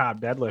have a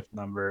top deadlift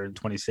number in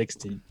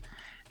 2016.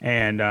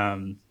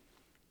 And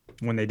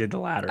when they did the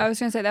ladder, I was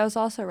gonna say that was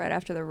also right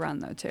after the run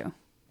though too.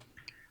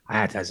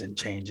 that doesn't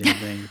change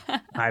anything.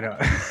 I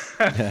don't.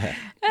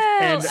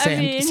 And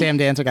Sam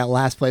Dancer got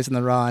last place in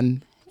the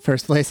run,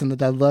 first place in the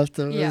deadlift.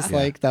 It was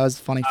that was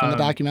funny from the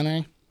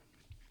documentary.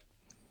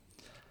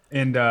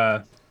 And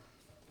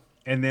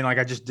then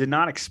I just did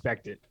not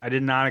expect it. I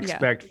did not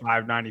expect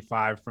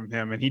 595 from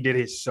him, and he did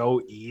it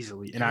so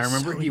easily. And I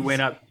remember he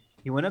went up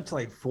to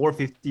like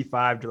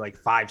 455 to like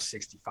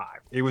 565.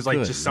 It was like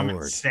Good just some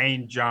Lord.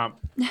 insane jump,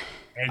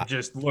 and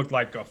just looked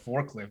like a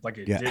forklift. Like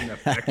it didn't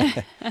affect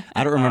him.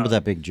 I don't remember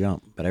that big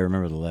jump, but I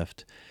remember the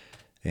lift.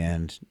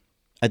 And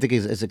I think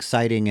as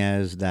exciting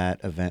as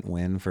that event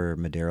win for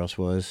Medeiros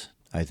was,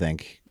 I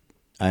think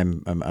I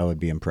would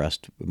be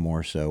impressed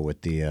more so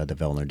with the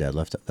Vellner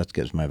deadlift. That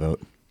gives my vote.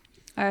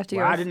 I have to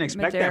Well, go I with didn't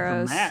expect that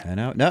Medeiros. from Matt. I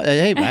know. No,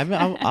 hey,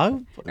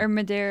 Or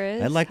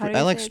Medeiros. I like How do you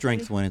say it,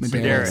 strength Teddy? when it's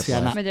Medeiros, yeah,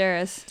 not-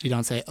 Medeiros. You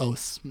don't say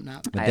os. No.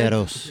 Medeiros.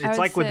 I It's would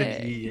like with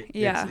say- a G.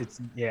 yeah. It's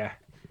yeah.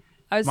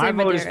 I would My say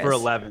vote is for Medeiros.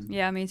 11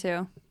 Yeah, me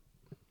too.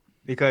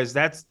 because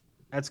that's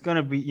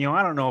gonna be.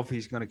 I don't know if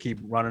he's gonna keep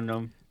running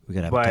them. We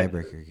gotta have But- a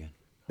tiebreaker again.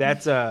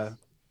 That's a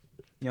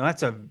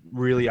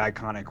really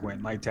iconic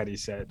win, like Teddy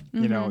said.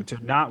 To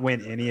not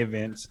win any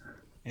events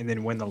and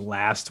then win the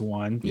last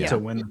one to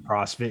win the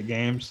CrossFit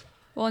Games.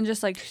 Well, and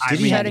just like Did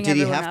he- shutting did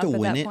he everyone have to up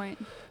win at that it?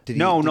 point. Did he-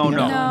 No. did he-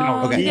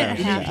 No, Okay. he Yeah,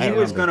 didn't have I He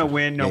was remember. gonna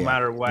win no Yeah.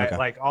 matter what. Okay.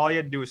 Like all he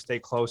had to do was stay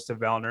close to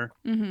Vellner,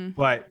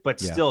 but Yeah.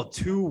 still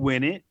to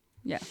win it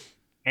Yeah.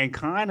 and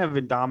kind of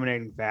in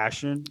dominating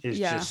fashion is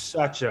Yeah. just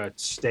such a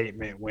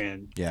statement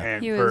win. Yeah.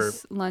 And He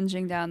was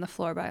lunging down the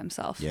floor by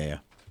himself. Yeah.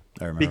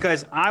 I remember.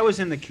 because I was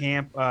in the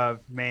camp of,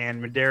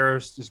 man,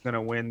 Medeiros is going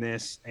to win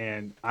this,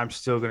 and I'm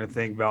still going to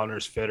think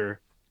Vellner's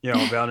fitter.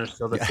 Vellner's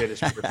still the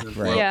fittest person in the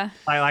Right. world. Yeah.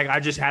 I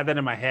just had that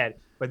in my head.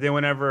 But then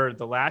whenever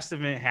the last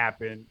event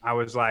happened, I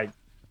was like,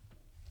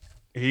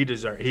 he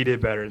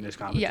did better in this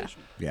competition.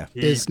 Yeah.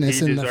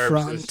 Business in the deserves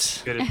front. this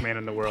fittest man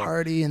in the world.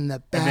 Party in the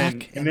And back then-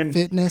 and, and then-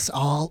 fitness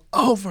all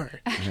over.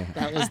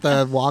 That was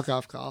the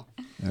walk-off call.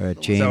 All right,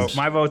 So James.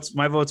 my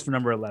vote's for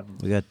number 11.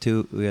 we got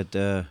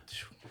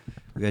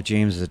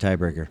James as a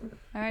tiebreaker.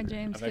 All right,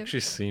 James. I've actually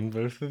seen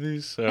both of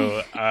these,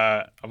 so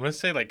I'm gonna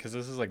say because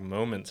this is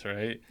moments,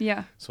 right?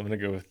 Yeah. So I'm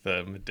gonna go with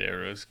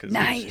Medeiros because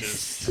Nice.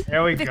 it's just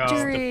There we the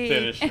Victory.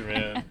 finisher,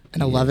 man.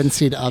 An 11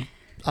 seed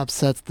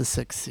upsets the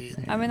 6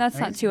 seed. I mean, that's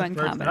not Thanks too for the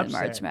first uncommon in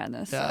March upset.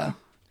 Madness. Yeah.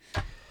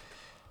 So.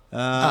 All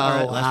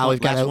right, last wow, one,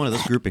 we've got last a- one of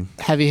this grouping.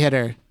 Heavy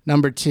hitter,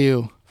 number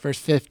 2, first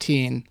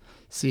 15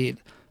 seed.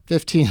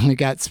 15, we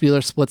got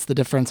Spieler splits the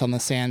difference on the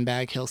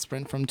sandbag hill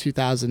sprint from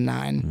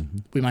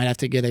 2009. We might have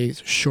to get a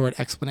short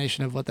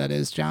explanation of what that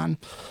is, John,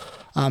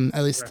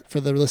 at least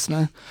for the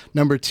listener.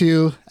 Number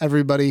 2,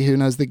 everybody who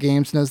knows the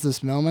games knows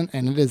this moment,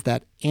 and it is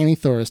that Annie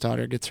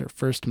Thorisdottir gets her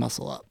first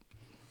muscle up.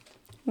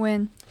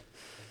 Win.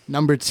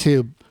 Number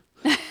 2.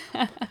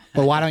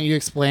 But why don't you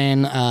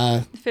explain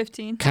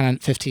 15. kind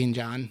of 15,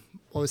 John?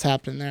 What was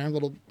happening there?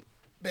 Little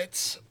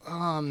bits.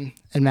 And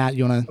Matt,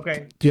 you want to?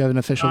 Okay. Do you have an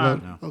official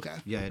vote? No. Okay.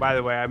 Yeah. By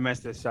the way, I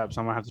messed this up, so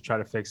I'm gonna have to try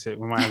to fix it.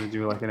 We might have to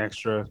do like an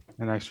extra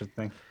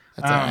thing.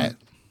 That's all right.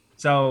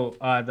 So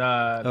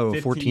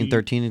the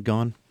 14-13 is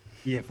gone.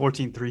 Yeah,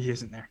 14-3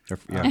 isn't there.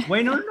 Yeah.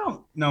 Wait,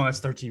 no, that's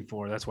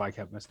 13-4. That's why I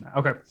kept messing up.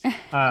 Okay.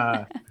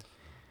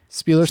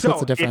 Spieler splits So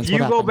the difference. if you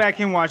What go happened? back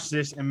and watch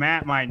this, and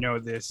Matt might know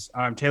this.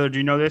 Taylor, do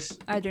you know this?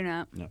 I do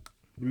not.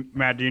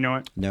 Matt, do you know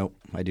it? No,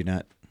 I do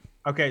not.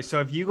 Okay, so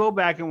if you go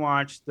back and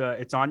watch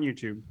it's on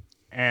YouTube,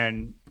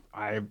 and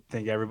I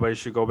think everybody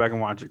should go back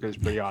and watch it because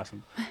it's pretty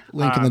awesome.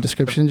 Link in the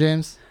description,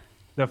 James.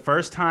 The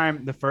first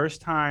time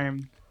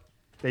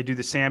they do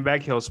the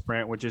sandbag hill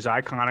sprint, which is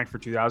iconic for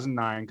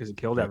 2009 because it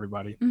killed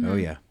everybody. Oh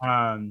yeah.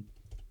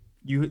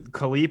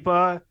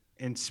 Khalipa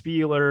and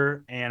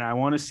Spieler, and I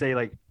want to say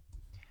like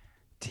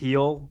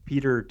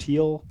Peter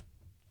Thiel,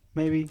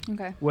 maybe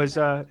Okay. was is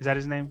that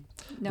his name?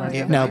 No Right.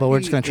 idea. No, but we're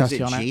just gonna trust Is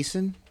you it on it.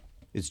 Jason?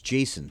 It's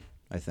Jason.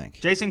 I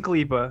think. Jason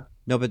Khalipa.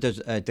 No, but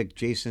there's I think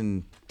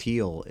Jason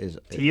Teal is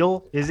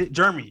Teal, is it?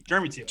 Jeremy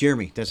Teal.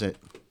 Jeremy. That's it.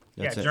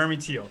 That's it. Jeremy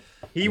Teal.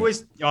 He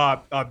was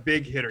a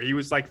big hitter. He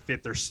was like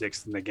 5th or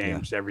 6th in the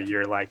games every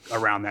year, like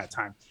around that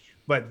time.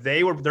 But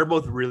they're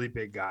both really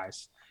big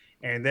guys,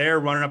 and they're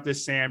running up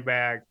this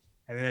sandbag,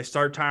 and then they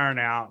start tiring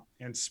out.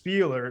 And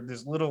Spieler,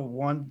 this little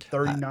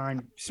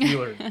 139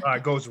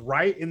 Spieler, goes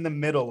right in the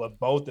middle of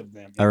both of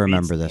them. I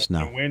remember this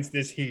now. And wins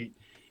this heat,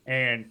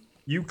 and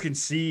you can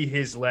see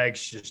his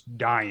legs just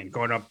dying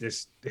going up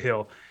this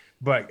hill.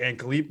 And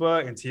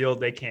Khalipa and Teal,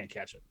 they can't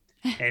catch him.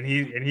 And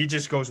he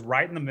just goes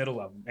right in the middle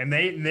of them. And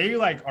they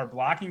like are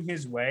blocking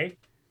his way.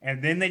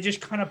 And then they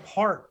just kind of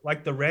part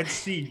like the Red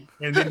Sea.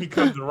 And then he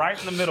comes right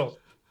in the middle.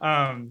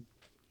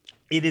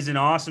 It is an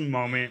awesome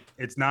moment.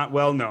 It's not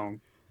well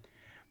known,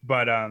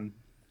 but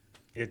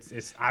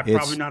it's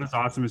probably not as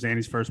awesome as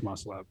Andy's first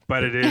muscle up,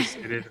 but it is.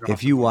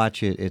 If you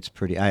watch it, it's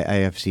pretty. I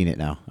have seen it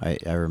now.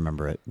 I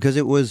remember it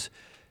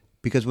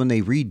because when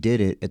they redid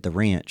it at the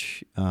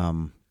ranch,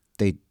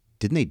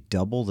 they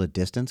double the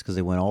distance because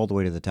they went all the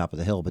way to the top of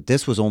the hill. But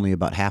this was only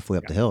about halfway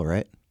up the hill,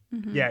 right?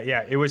 Mm-hmm.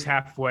 Yeah, it was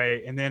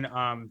halfway, and then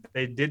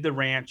they did the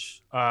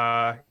ranch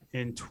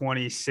in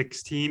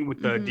 2016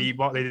 with the D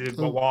ball. They did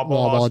the wall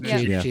ball.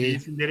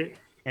 Jason did it,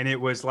 and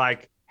it was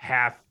like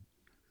half.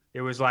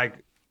 It was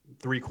like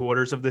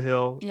 3/4 of the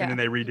hill, and then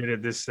they redid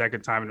it this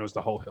second time, and it was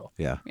the whole hill.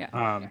 Yeah.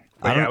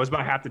 It was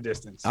about half the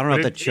distance. I don't know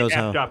if that shows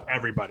how up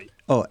everybody.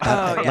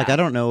 I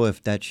don't know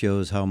if that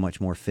shows how much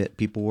more fit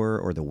people were,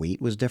 or the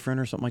weight was different,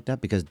 or something like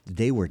that, because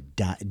they were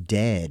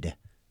dead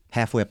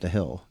halfway up the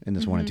hill in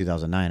this one in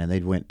 2009, and they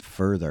went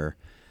further,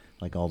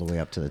 like all the way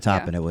up to the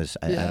top, and it was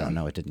I don't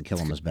know, it didn't kill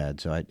them as bad.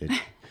 So I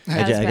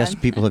guess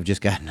people have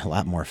just gotten a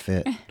lot more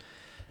fit.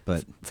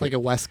 But it's like a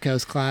West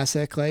Coast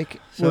classic. Like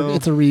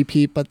it's a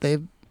repeat, but they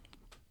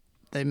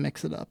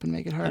mix it up and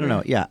make it harder. I don't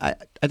know. Yeah, I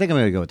think I'm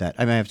going to go with that.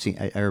 I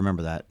mean, I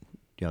remember that.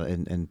 You know,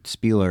 and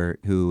Spieler,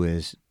 who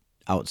is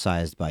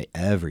outsized by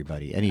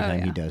everybody,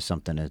 anytime he does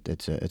something,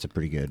 it's a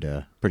pretty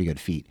good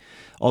feat.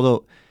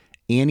 Although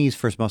Annie's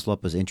first muscle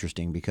up was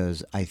interesting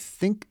because I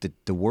think that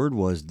the word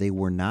was they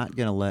were not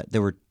going to let. They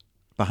were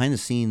behind the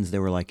scenes. They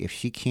were like, if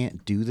she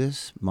can't do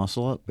this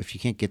muscle up, if she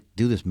can't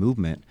do this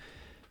movement,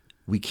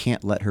 we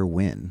can't let her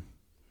win.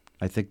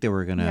 I think they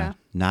were gonna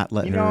not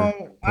let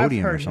her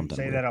podium or something.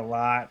 I've heard him say that a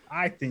lot.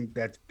 I think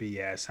that's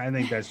BS. I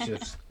think that's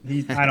just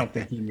I don't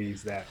think he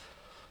means that.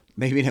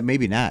 Maybe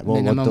not.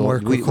 Well,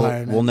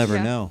 we'll never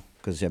know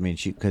because I mean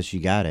she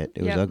got it.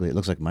 It was ugly. It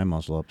looks like my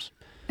muscle ups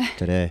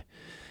today.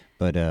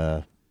 But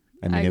I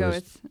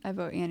mean, I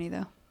vote Annie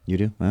though. You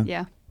do? Huh?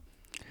 Yeah.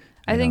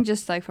 I think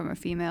just like from a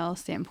female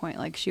standpoint,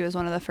 like she was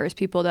one of the first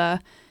people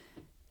to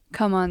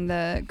come on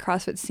the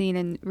CrossFit scene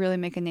and really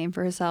make a name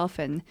for herself.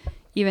 And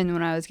even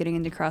when I was getting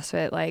into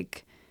CrossFit,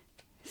 like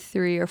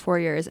 3 or 4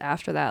 years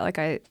after that,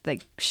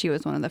 like she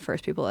was one of the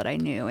first people that I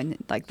knew, and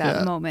like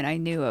that moment I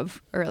knew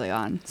of early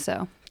on.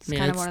 So it's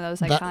kind of one of those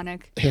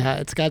iconic. Yeah,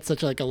 it's got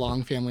such like a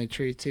long family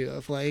tree too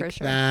of like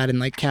that and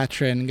like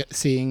Castro and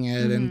seeing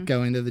it and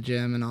going to the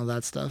gym and all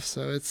that stuff.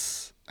 So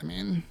it's, I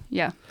mean,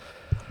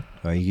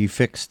 you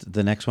fixed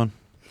the next one.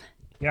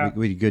 Yeah,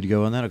 we good to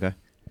go on that? Okay.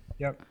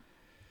 Yep.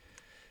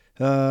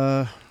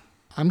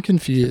 I'm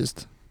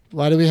confused.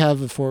 Why do we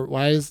have a 4?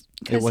 Why is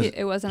because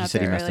it wasn't up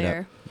there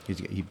earlier?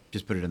 He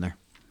just put it in there.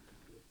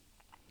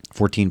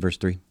 14 verse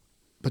 3.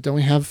 But don't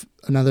we have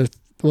another?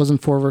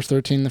 Wasn't 4 verse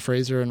 13 the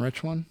Fraser and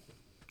Rich one?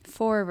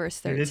 4 verse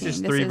 13. This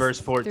is 3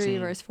 verse 14. 3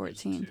 verse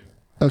 14.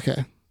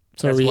 Okay,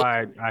 so that's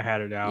why I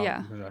had it out.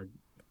 Yeah.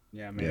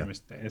 I made a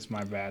mistake. It's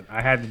my bad.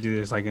 I had to do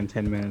this like in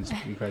 10 minutes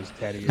because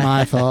Teddy is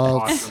my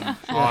fault.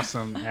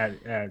 Awesome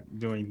at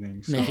doing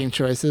things. Making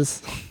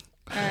choices.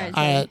 All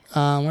right.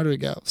 Where do we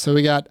go? So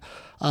we got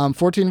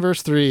 14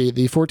 verse 3.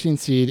 The 14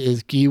 seed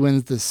is Guy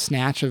wins the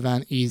snatch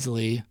event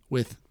easily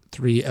with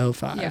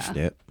 3:05. Yeah.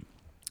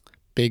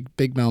 Yep.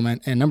 Big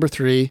moment. And number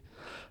 3,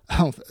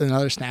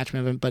 another snatch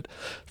movement, but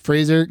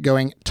Fraser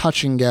going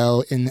touch and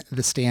go in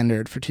the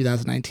standard for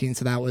 2019.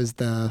 So that was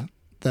the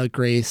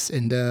Grace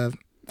into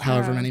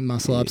however many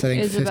muscle ups. I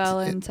think Isabel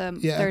into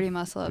 30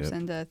 muscle ups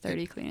into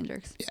 30 clean and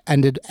jerks.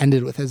 Ended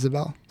with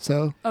Isabel.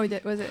 So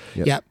was it?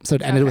 Yep. So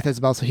it ended with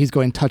Isabel. So he's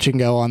going touch and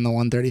go on the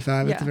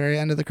 135 at the very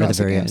end of the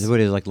CrossFit Games. What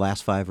is it, like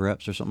last 5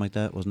 reps or something like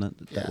that? Wasn't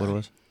it? That what it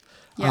was?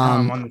 Yeah.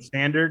 On the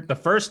standard, the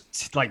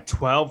first like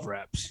 12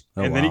 reps,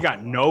 and then he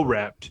got no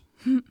repped,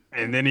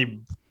 and then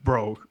he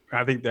broke.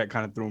 I think that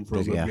kind of threw him for a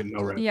little bit,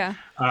 no rep. Yeah.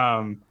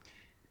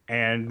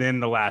 And then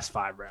the last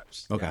 5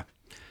 reps. Okay.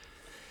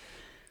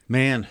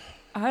 Man.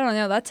 I don't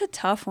know. That's a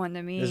tough one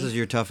to me. This is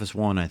your toughest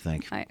one, I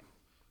think.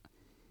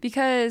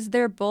 Because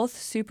they're both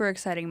super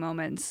exciting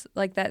moments.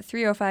 Like that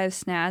 3:05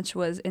 snatch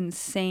was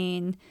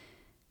insane.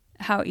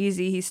 How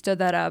easy he stood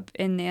that up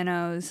in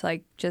nanos,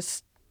 like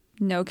just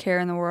no care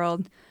in the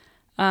world.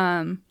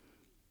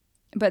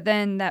 But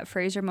then that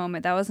Fraser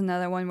moment, that was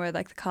another one where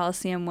like the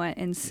Coliseum went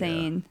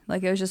insane.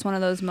 Like it was just one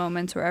of those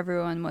moments where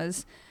everyone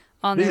was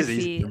on their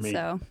feet.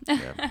 So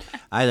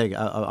I think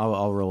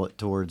I'll roll it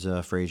towards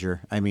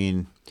Fraser. I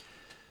mean,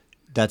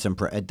 That's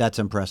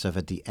impressive.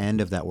 At the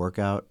end of that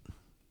workout,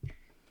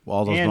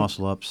 all those And-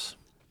 muscle ups.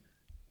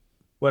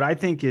 What I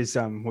think is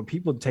what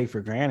people take for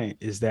granted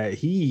is that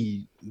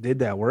he did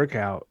that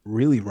workout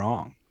really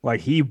wrong. Like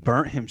he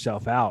burnt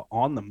himself out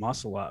on the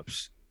muscle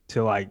ups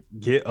to like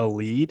get a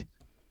lead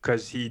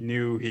because he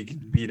knew he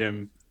could beat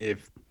him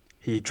if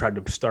he tried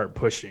to start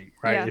pushing,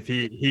 right? Yeah. If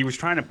he was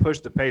trying to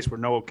push the pace where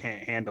Noah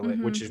can't handle it,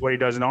 which is what he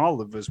does in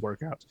all of his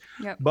workouts.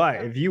 Yep.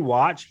 But if you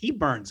watch, he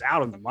burns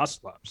out on the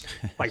muscle ups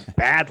like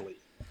badly.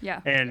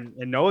 Yeah. And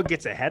Noah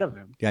gets ahead of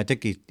him. Yeah, I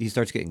think he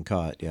starts getting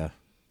caught. Yeah.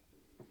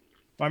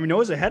 I mean,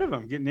 Noah's ahead of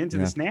him getting into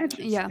the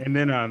snatches. Yeah. And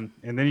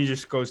then he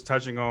just goes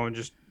touch and go and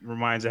just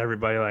reminds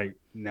everybody like,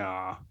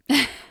 nah,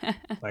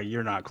 like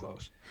you're not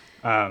close.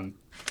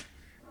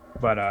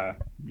 But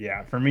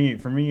yeah, for me,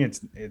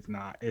 it's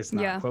not.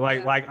 Yeah. But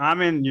like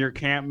I'm in your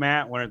camp,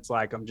 Matt, when it's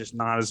like I'm just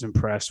not as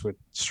impressed with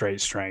straight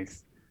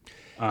strength.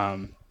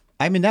 I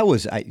mean, that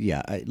was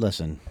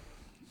listen.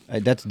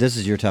 This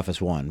is your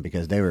toughest one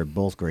because they were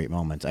both great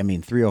moments. I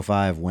mean,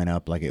 305 went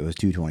up like it was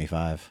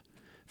 225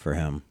 for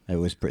him. That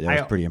was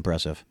pretty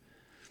impressive.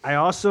 I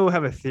also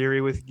have a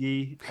theory with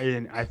Guy,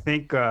 and I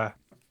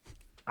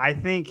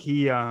think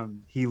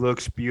he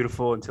looks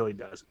beautiful until he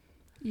doesn't.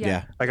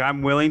 Yeah. Like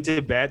I'm willing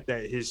to bet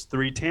that his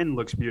 310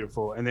 looks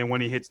beautiful, and then when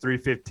he hits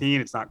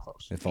 315, it's not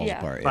close. It falls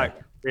apart.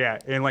 Yeah.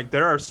 And like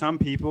there are some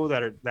people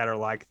that are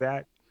like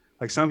that.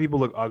 Like some people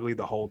look ugly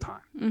the whole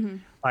time. Mm-hmm.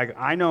 Like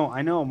I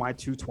know my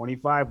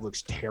 225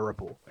 looks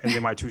terrible, and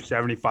then my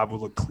 275 will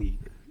look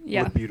clean.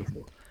 Yeah. Look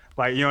beautiful.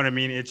 Like you know what I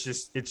mean?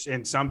 It's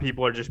and some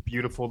people are just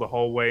beautiful the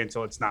whole way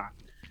until it's not.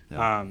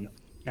 Yeah. And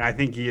I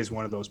think he is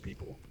one of those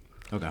people.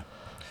 Okay.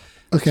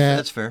 Okay.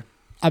 That's fair.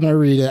 I'm going to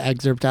read an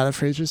excerpt out of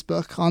Fraser's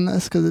book on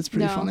this because it's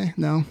pretty funny.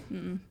 No?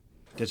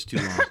 That's too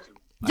long.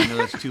 I know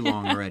that's too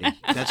long already.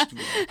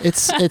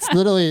 It's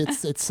literally,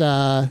 it's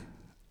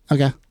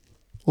okay.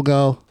 We'll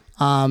go.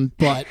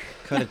 But.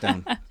 Cut it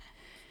down. All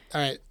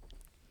right.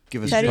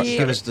 Give us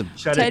the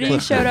Teddy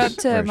Cliff showed up Notes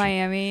to version.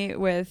 Miami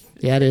with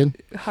Yeah,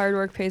 dude. Hard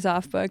Work Pays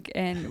Off book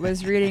and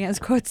was reading his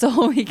quotes the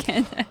whole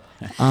weekend,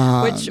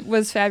 which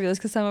was fabulous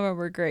because some of them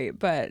were great.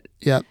 But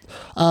Yep.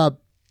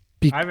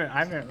 I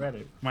haven't read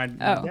it. My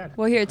dad.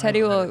 well, here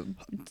Teddy will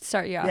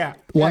start you off. Yeah.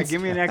 Once-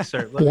 Give me an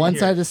excerpt. Let me once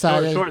hear I it.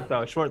 decided-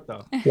 Short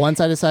though.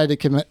 Once I decided to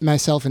commit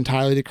myself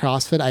entirely to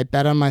CrossFit, I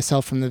bet on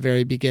myself from the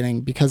very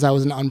beginning. Because I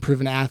was an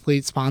unproven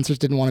athlete, sponsors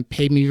didn't want to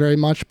pay me very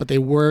much, but they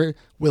were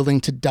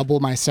willing to double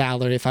my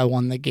salary if I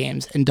won the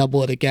games and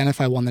double it again if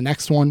I won the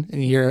next one,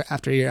 and year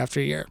after year after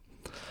year.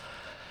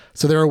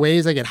 So there are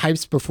ways I get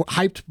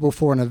hyped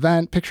before an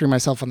event, picturing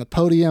myself on the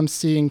podium,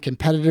 seeing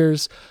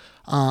competitors,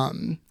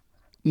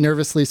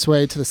 nervously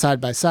sway to the side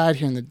by side,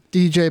 hearing the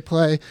DJ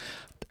play,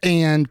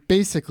 and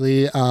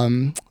basically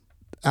the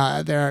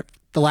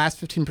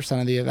last 15%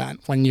 of the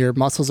event, when your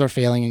muscles are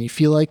failing and you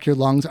feel like your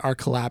lungs are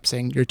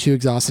collapsing, you're too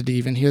exhausted to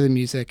even hear the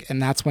music,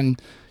 and that's when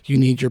you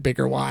need your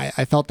bigger why.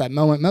 I felt that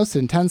moment most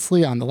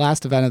intensely on the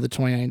last event of the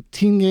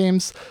 2019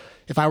 games.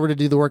 If I were to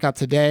do the workout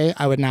today,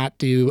 I would not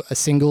do a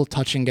single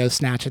touch and go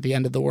snatch at the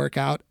end of the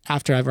workout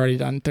after I've already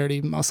done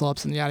 30 muscle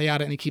ups and yada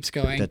yada, and he keeps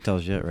going. That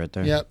tells you it right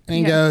there. Yep. And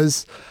he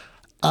goes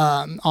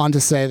on to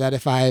say that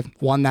if I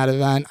won that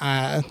event,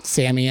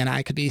 Sammy and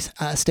I could be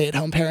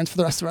stay-at-home parents for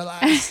the rest of our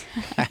lives.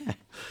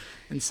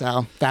 And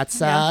so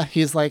that's,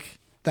 he's like,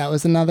 that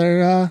was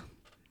another,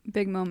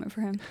 Big moment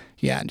for him.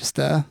 just,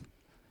 you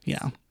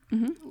know.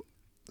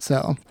 So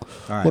All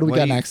right. what do we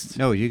got next?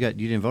 No, you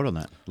didn't vote on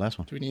that last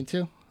one. Do we need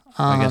to?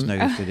 I guess no,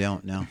 you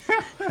don't. No.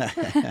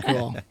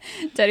 Cool.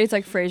 Teddy's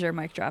like Fraser,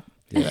 mic drop.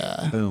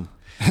 Yeah. Boom.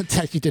 You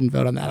didn't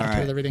vote on that All after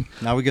right. the reading.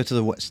 Now we go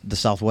to the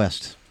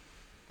Southwest.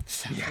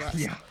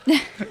 Yeah.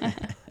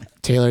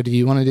 Taylor, do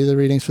you want to do the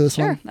readings for this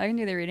Sure, one? I can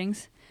do the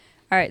readings.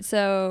 All right,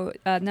 so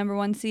number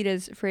 1 seed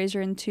is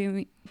Fraser and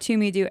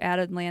Toomey do at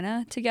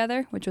Atlanta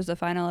together, which was the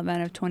final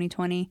event of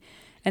 2020.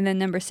 And then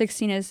number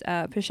 16 is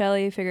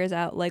Pichelli figures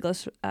out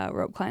legless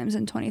rope climbs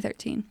in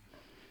 2013.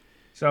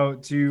 So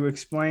to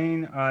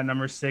explain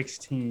number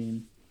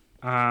 16,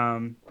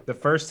 the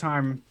first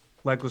time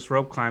legless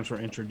rope climbs were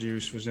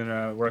introduced was in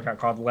a workout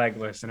called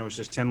Legless, and it was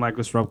just 10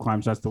 legless rope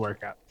climbs. That's the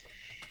workout.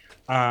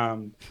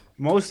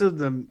 Most of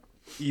the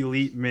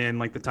elite men,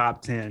 like the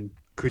top 10,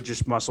 could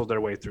just muscle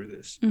their way through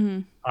this.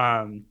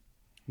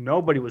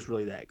 Nobody was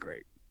really that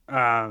great.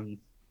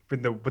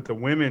 But the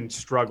women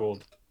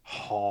struggled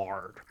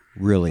hard.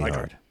 Really like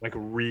hard. Like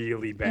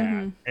really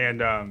bad.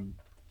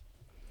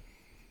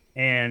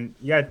 And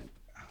yeah,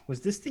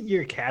 was this the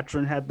year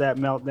Katrin had that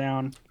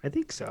meltdown? I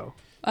think so.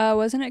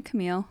 Wasn't it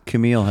Camille?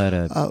 Camille had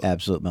an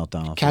absolute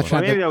meltdown. off the Katrin- floor.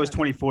 Or maybe that was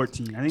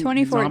 2014. I think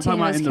 2014 I'm talking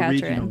about was in the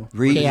Katrin.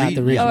 regional. Yeah,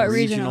 the regionals. Oh, at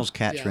regional. Regionals,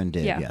 Katrin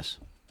did, Yeah. yes.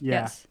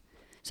 Yeah. Yes.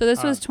 So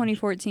this was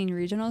 2014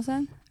 regionals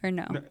then? Or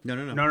no? No.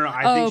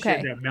 I Oh, think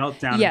okay. she had that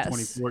meltdown Yes, in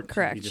 2014.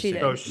 correct. You just She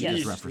said- did. So Yes.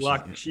 she's Reference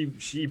lucky.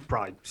 it. She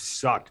probably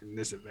sucked in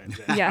this event.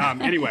 Yeah.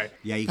 Anyway.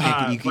 Yeah, you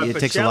can't. But It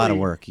takes a lot of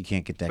Pichelli- work. You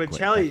can't get that quick.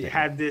 Pichelli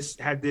had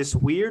this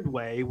weird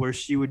way where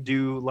she would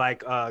do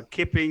like a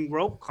kipping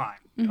rope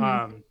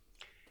climb.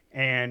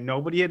 and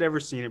nobody had ever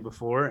seen it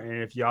before.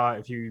 And if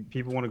you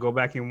people want to go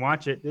back and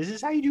watch it, this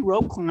is how you do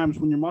rope climbs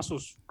when your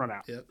muscles run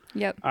out.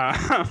 Yep.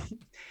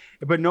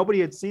 But nobody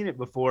had seen it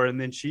before, and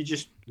then she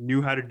just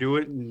knew how to do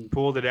it and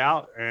pulled it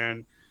out.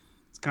 And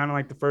it's kind of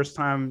like the first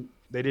time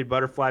they did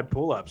butterfly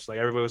pull-ups. Like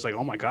everybody was like,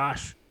 "Oh my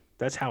gosh,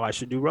 that's how I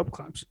should do rope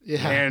climbs."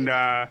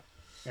 Yeah.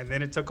 And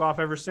then it took off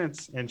ever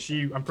since. And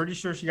I'm pretty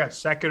sure she got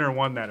second or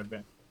won that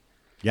event.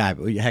 Yeah,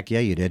 heck yeah,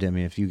 you did. I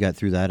mean, if you got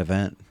through that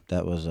event,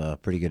 that was a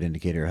pretty good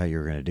indicator of how you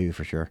were going to do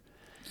for sure.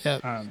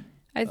 Yeah.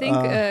 I think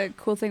a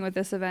cool thing with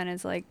this event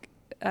is like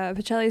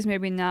Pacelli is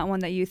maybe not one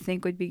that you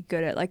think would be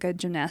good at like a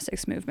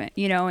gymnastics movement,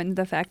 you know, and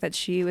the fact that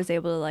she was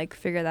able to like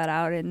figure that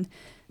out and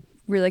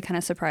really kind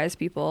of surprise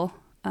people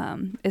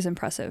is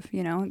impressive.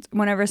 You know,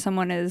 whenever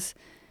someone is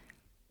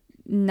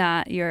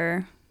not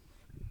your,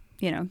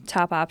 you know,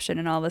 top option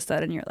and all of a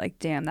sudden you're like,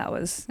 damn, that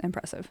was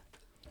impressive.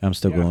 I'm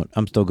still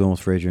going with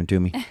Fraser and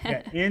Toomey.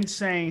 Yeah, in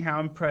saying how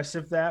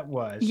impressive that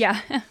was. Yeah.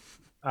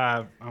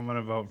 I'm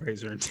gonna vote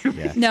Fraser and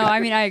Toomey. Yeah. No, I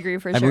mean, I agree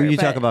for I sure. mean, when you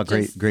but talk about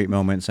just- great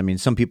moments, I mean,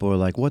 some people are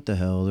like, what the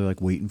hell? They're like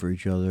waiting for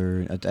each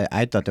other.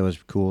 I thought that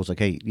was cool. It's like,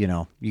 hey, you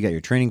know, you got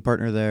your training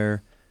partner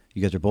there.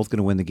 You guys are both going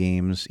to win the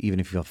games, even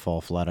if you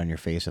fall flat on your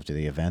face after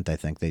the event. I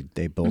think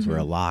they both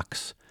were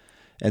locks,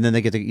 and then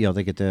they get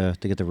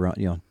to run,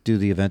 you know, do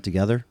the event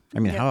together. I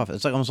mean, how often?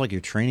 It's like almost like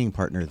your training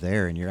partner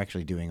there, and you're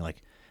actually doing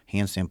like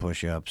handstand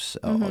push-ups,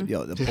 you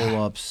know, the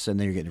pull-ups, and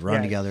then you're getting to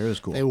run together. It was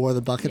cool. They wore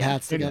the bucket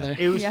hats together.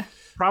 It was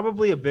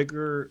probably a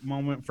bigger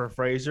moment for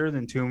Fraser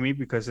than Toomey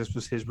because this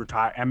was his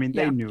retire. I mean,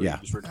 they knew he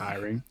was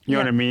retiring. You know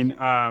what I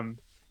mean?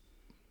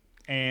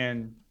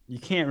 And you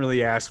can't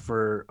really ask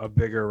for a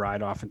bigger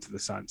ride off into the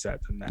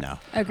sunset than that. No,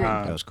 Agreed.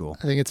 that was cool.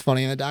 I think it's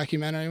funny in the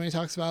documentary when he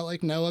talks about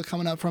like Noah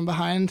coming up from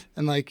behind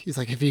and like he's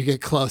like, if you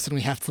get close and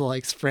we have to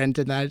like sprint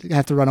and I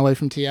have to run away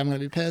from T, I'm gonna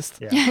be pissed.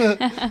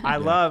 Yeah. I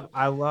love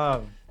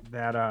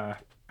that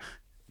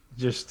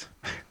just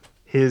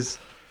his,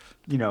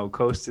 you know,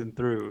 coasting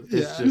through.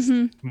 It's just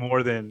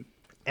more than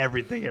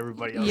everything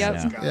everybody else Yep.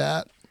 has got.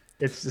 Yeah.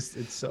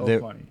 It's so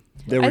funny.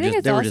 I think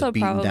it's they were also just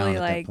beaten probably down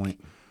at like, that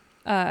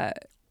point.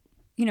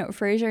 you know,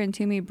 Fraser and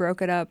Toomey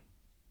broke it up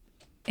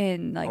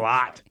in like A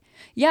lot.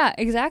 Yeah,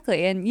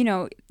 exactly. And, you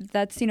know,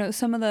 that's, you know,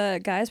 some of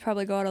the guys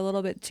probably go out a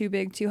little bit too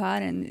big, too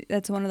hot. And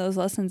that's one of those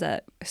lessons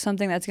that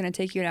something that's going to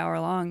take you an hour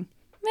long,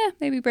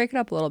 maybe break it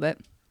up a little bit.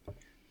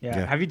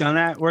 Yeah. Have you done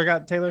that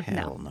workout, Taylor?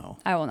 Hell no.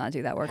 I will not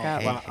do that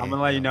workout. Well, I'm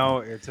gonna let you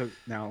know.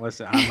 Now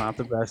listen, I'm not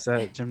the best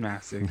at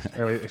gymnastics,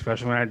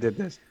 especially when I did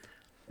this.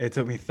 It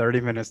took me 30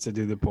 minutes to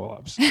do the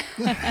pull-ups.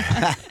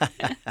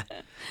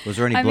 Was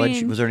there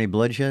any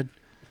bloodshed?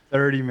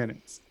 30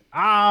 minutes.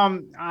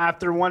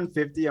 After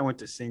 150, I went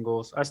to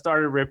singles. I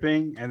started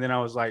ripping, and then I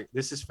was like,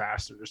 "This is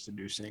faster just to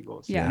do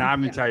singles." Yeah. And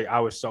I'm gonna tell you, I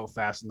was so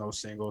fast in those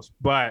singles.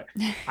 But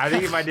I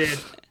think if I did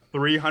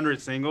 300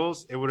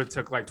 singles, it would have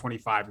took like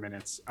 25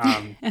 minutes.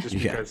 Just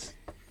because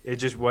it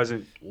just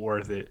wasn't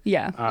worth it.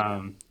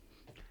 Yeah.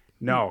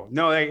 No,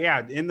 like,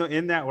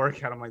 in that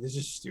workout, I'm like, this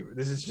is stupid.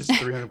 This is just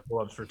 300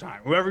 pull-ups for time.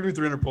 Whoever can do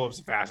 300 pull-ups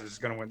the fastest is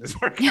gonna win this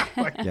workout.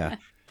 Like, Yeah.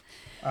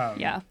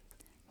 Yeah.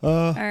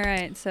 All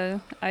right. So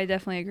I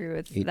definitely agree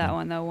with that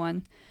one, though.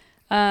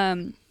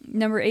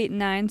 Number 8 and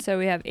 9. So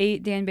we have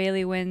 8. Dan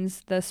Bailey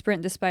wins the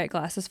sprint despite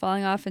glasses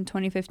falling off in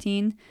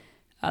 2015.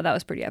 That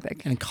was pretty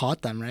epic. And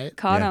caught them, right?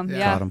 Caught him.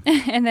 Yeah. Caught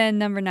him. And then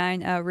number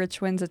 9,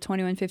 Rich wins a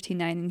 21:59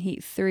 in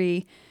Heat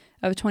 3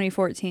 of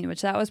 2014,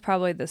 which that was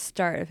probably the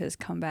start of his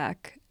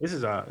comeback. this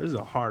is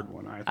a hard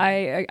one.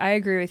 I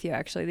agree with you.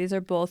 Actually, these are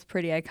both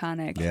pretty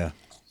iconic. Yeah.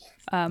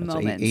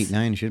 Moments.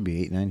 8-9 should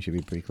be 8-9 should be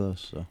pretty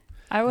close. So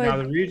I would. Now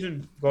the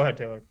region. Go ahead,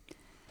 Taylor.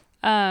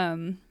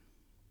 I'm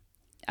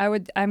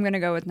gonna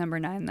go with number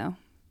 9 though.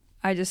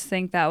 I just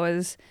think that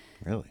was.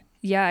 really,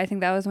 Yeah, I think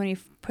that was when he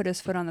put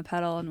his foot on the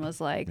pedal and was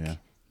like,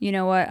 you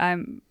know what,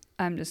 I'm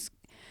just.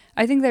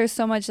 I think there's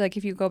so much, like,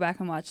 if you go back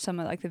and watch some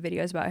of like the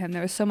videos about him,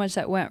 there was so much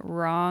that went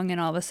wrong, and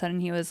all of a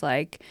sudden he was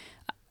like,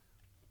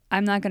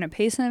 I'm not going to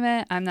pace an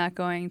event. I'm not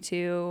going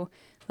to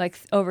like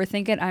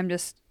overthink it. I'm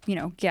just, you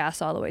know,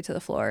 gas all the way to the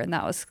floor, and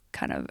that was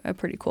kind of a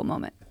pretty cool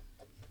moment.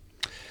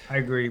 I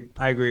agree.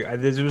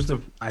 This was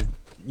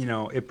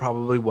it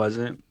probably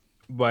wasn't,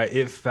 but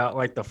it felt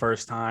like the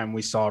first time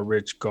we saw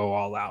Rich go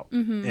all out,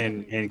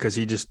 and because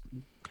he just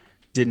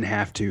didn't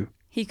have to.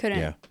 He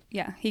couldn't.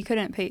 Yeah, he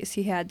couldn't pace.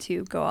 He had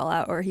to go all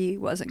out, or he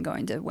wasn't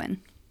going to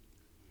win.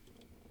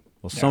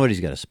 well, somebody's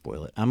got to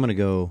spoil it. I'm gonna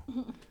go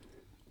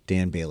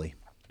Dan Bailey.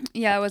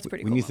 Yeah, it was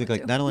pretty. When cool you think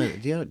like, too. not only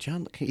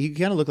John, you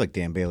kind of look like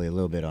Dan Bailey a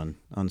little bit on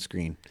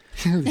screen.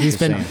 He's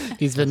been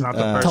not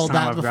the first told time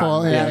that I've before.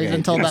 gotten Yeah, that. he's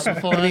been told that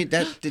before. I mean,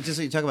 that just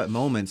like you talk about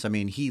moments. I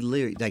mean, he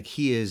literally like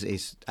he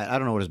is I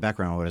don't know what his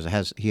background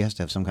was. He has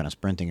to have some kind of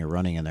sprinting or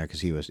running in there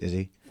because is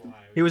he?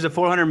 He was a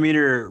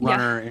 400-meter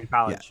runner in Yeah,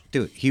 college.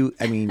 dude. He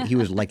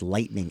was like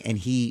lightning, and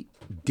he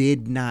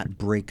did not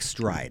break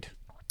stride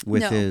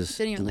with No, his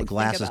didn't even, like, think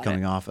glasses about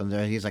coming it. off, and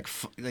he's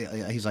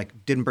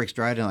like didn't break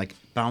stride and like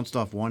bounced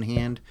off one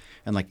hand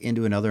and like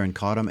into another and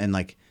caught him, and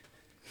like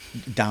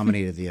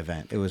dominated the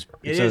event. It was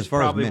It so is as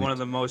far probably as one of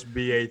the most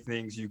BA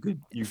things you could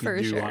For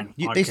do sure. on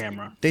they,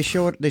 camera. They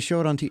show it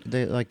on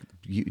like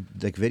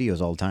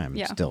videos all the time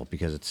Yeah. still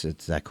because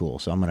it's that cool.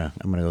 So I'm gonna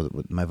go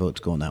with my vote's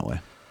going that way.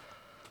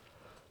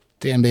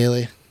 Dan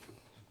Bailey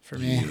for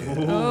me.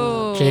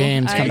 Oh,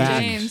 James, all come right,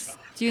 back. James.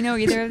 Do you know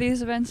either of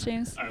these events,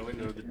 James? I only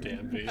know the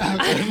damn Bailey. So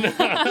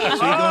you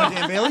going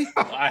Dan Bailey?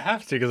 I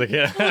have to because I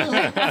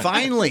can't.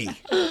 Finally.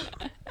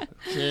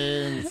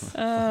 James.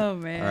 Oh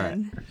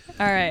man.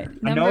 All right.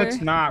 I know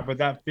it's not, but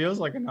that feels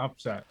like an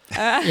upset.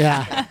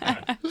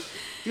 Yeah.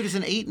 Dude, it's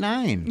an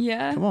 8-9.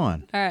 Yeah. Come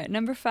on. All right.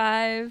 Number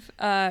 5,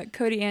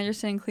 Cody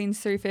Anderson cleans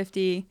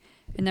 350.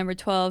 And number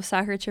 12,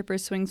 Soccer Chipper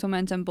swings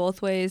momentum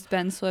both ways.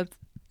 Ben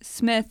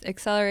Smith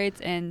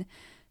accelerates and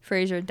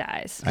Frazier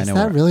dies. I Is know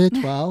that where, really a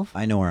 12?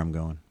 I know where I'm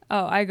going.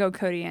 Oh, I go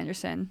Cody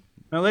Anderson.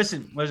 Now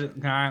listen.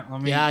 Can I?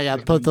 Let me. Yeah.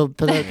 Put it out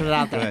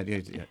Go there. ahead.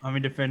 Yeah. Let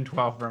me defend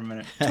 12 for a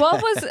minute.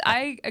 12 was,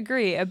 I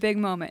agree, a big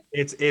moment.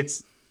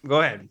 It's. Go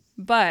ahead.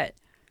 But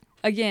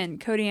again,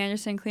 Cody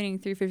Anderson cleaning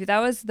 350. That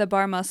was the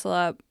bar muscle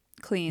up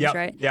cleans, Yep,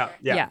 right?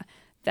 Yeah.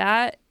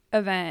 That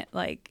event,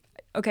 like,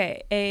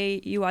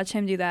 okay, you watch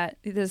him do that.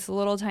 This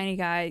little tiny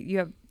guy,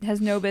 has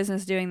no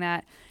business doing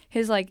that.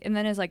 His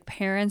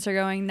parents are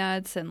going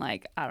nuts and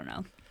like, I don't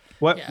know.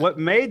 What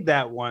made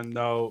that one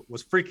though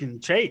was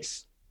freaking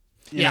Chase.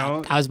 You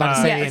know, I was about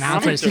to say the yes.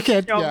 announcers. You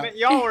could,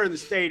 y'all were in the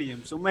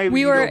stadium, so maybe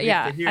We you were, don't get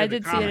yeah, to hear I the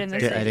did see it in the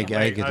commentators, I did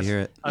right? get to hear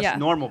it. Us Yeah.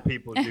 normal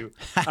people do.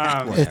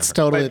 It's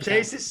totally. But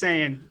Chase is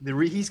saying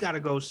he's got to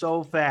go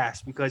so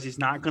fast because he's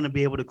not going to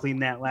be able to clean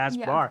that last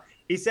Yeah. bar.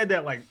 He said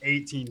that like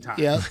 18 times.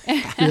 Yep.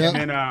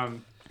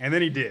 And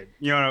then he did.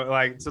 You know,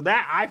 like so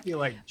that I feel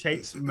like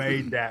Chase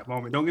made that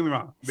moment. Don't get me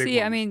wrong. Big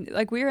See, I moment. mean,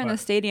 like we were in the But-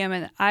 stadium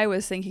and I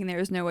was thinking there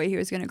was no way he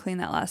was going to clean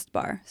that last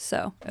bar.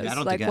 So it was I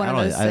don't like think one of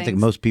those I think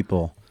things. most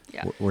people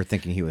Yeah. were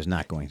thinking he was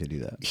not going to do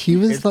that. He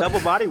was It's double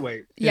body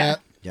weight. Yeah.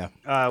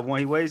 Yeah. When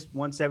he weighs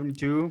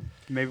 172,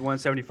 maybe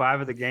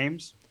 175 of the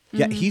games.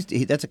 Yeah,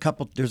 Mm-hmm. that's a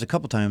couple. There's a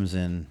couple times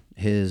in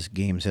his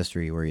games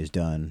history where he's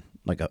done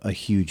like a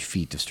huge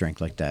feat of strength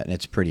like that, and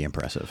it's pretty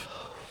impressive.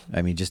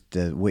 I mean, just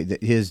the way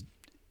that his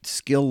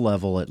skill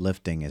level at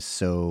lifting is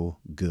so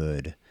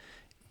good.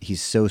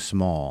 He's so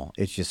small.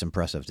 It's just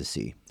impressive to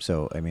see.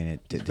 So I mean,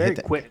 it Very hit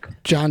that- quick.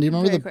 John, do you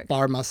remember Very the quick.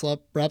 bar muscle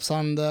up reps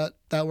on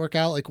that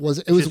workout? Like, was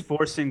it It was was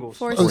 4 singles.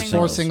 Four it was four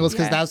singles. singles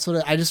because Yeah. that's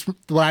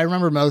what I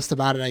remember most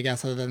about it, I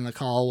guess, other than the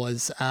call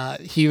was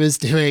he was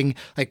doing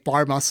like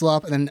bar muscle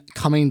up and then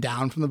coming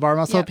down from the bar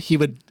muscle Yep. up, he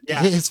would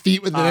Yeah. hit his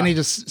feet with it and he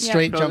just Yeah.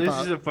 straight So jump this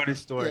up. is a funny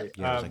story.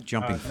 Yeah, it was like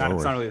jumping It's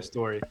forward. not really a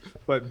story,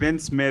 but Ben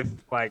Smith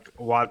like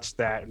watched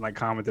that and like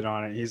commented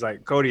on it. He's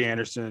like, Cody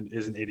Anderson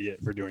is an idiot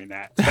for doing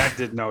that. That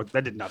did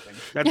nothing.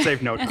 That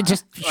saved no time.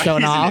 Just Like,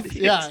 showing he's an off.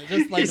 idiot. Yeah,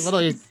 just like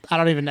literally, I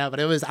don't even know, but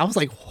I was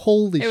like,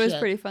 holy It shit. was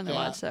pretty fun to Yeah.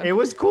 watch, though. It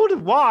was cool to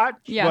watch.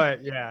 Yeah.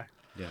 But yeah.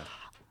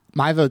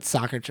 My vote's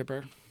Soccer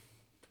Chipper.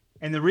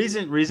 And the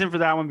reason for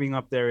that one being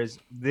up there is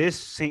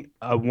this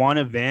one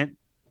event,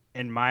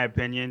 in my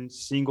opinion,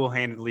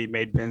 single-handedly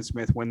made Ben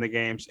Smith win the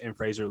games and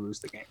Frazier lose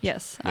the game.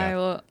 Yes, Yeah. I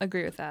will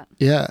agree with that.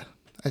 Yeah.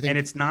 I think And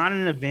it's not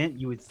an event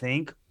you would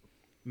think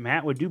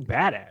Matt would do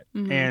bad at.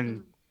 Mhm.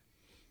 And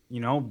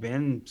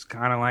Ben's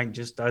kind of like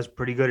just does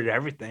pretty good at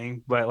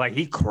everything, but like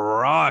he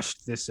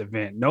crushed this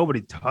event.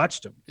 Nobody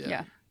touched him.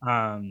 Yeah.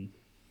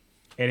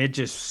 And it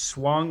just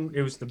swung.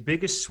 It was the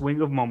biggest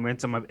swing of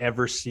momentum I've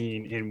ever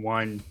seen in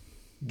one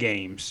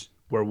games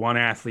where one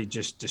athlete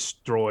just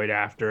destroyed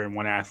after and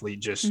one athlete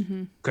just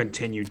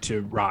continued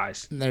to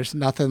rise. there's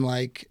nothing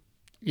like,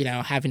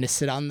 having to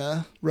sit on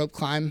the rope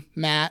climb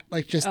mat,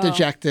 like just Oh.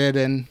 dejected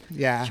and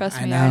yeah. Trust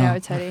me, I know,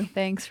 Teddy.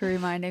 Thanks for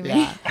reminding me.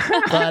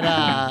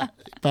 Yeah.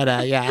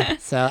 but yeah.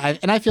 So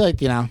I feel like,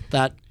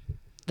 that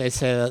they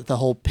say that the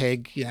whole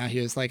pig, he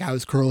was like, I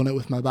was curling it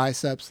with my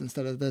biceps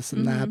instead of this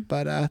and that.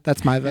 But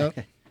that's my vote.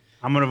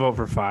 I'm gonna vote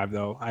for 5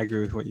 though. I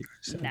agree with what you guys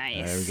said.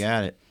 Nice. There we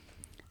got it.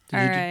 All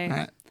All right.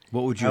 right.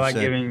 What would you I have like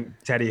said? giving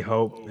Teddy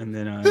hope and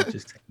then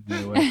just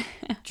taking it away.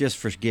 Just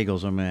for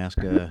giggles, I'm going to ask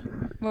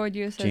What would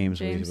you have said, James.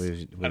 James? What I would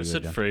just you have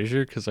said done?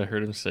 Frazier because I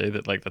heard him say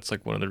that like that's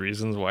like one of the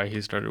reasons why he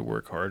started to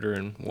work harder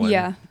and won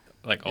Yeah.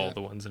 like all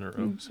the ones in a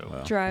row.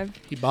 So Drive.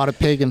 He bought a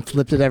pig and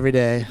flipped it every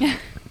day.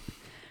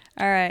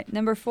 All right.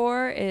 Number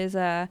 4 is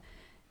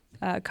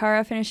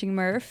Kara finishing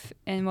Murph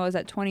in, what was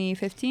that,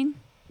 2015?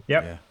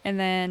 Yep. Yeah. And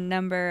then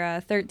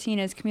number 13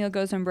 is Camille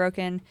Goes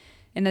Unbroken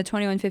in the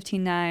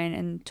 21-15-9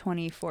 in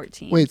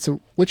 2014. Wait, so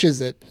which is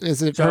it?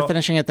 Is it her So-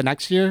 finishing it the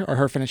next year or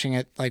her finishing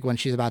it like when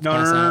she's about to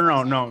pass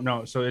out?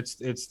 No. So it's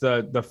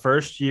the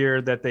first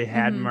year that they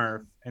had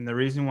Murph, and the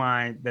reason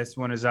why this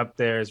one is up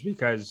there is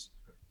because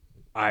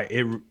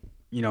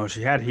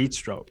she had heat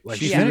stroke. Like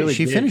She did.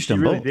 finished She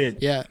them really both. did.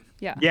 Yeah.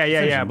 Yeah.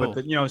 Yeah. them But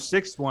both. the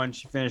sixth one,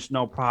 she finished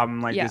no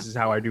problem. Like Yeah. this is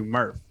how I do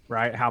Murph,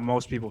 right? How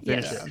most people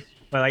finish Yes. it.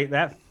 But like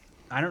that,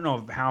 I don't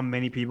know how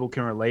many people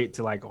can relate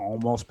to like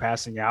almost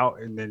passing out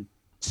and then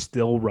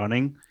still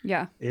running.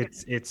 Yeah.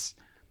 It's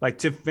like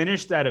to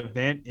finish that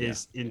event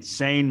is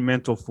insane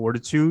mental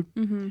fortitude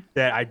Mm-hmm.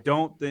 that I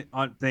don't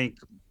think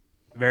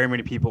very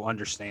many people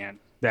understand.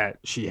 that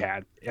she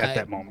had at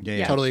that moment.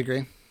 Yeah. Totally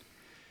agree.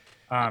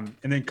 And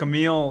then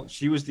Camille,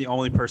 she was the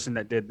only person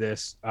that did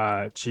this.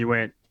 She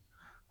went,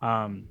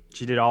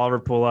 she did all of her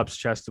pull-ups,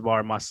 chest to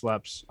bar, muscle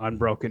ups,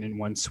 unbroken in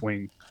one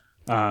swing.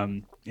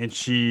 And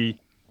she,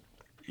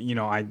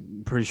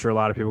 I'm pretty sure a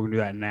lot of people can do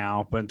that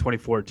now, but in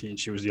 2014,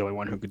 she was the only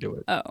one who could do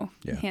it. Oh,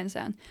 Yeah. hands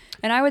down.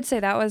 And I would say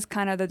that was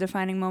kind of the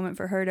defining moment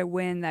for her to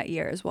win that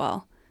year as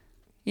well.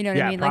 You know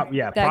what I mean?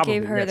 That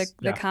gave her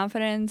the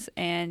confidence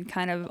and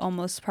kind of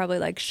almost probably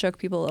like shook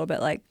people a little bit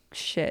like,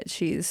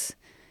 shit,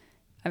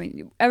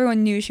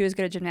 everyone knew she was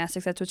good at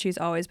gymnastics. That's what she's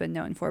always been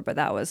known for. But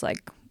that was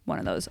like one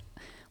of those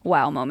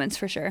wow moments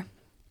for sure.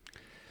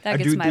 That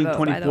gets my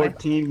vote, by the way.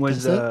 2014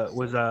 was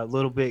a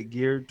little bit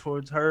geared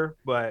towards her,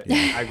 but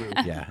I agree.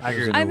 Yeah. I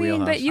agree. I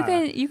mean, but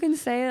you can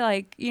say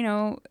like,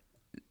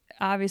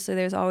 obviously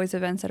there's always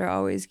events that are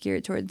always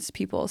geared towards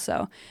people.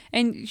 So,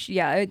 and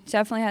yeah, it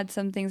definitely had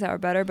some things that were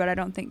better, but I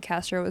don't think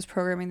Castro was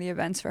programming the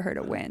events for her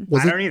to win.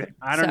 I don't either.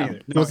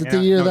 No, was it the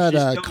year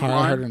that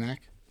Cara hurt her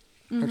neck?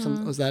 Or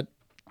something? Was that?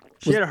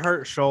 She had a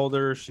hurt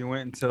shoulder. She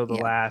went until the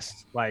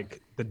last,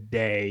 the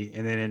day.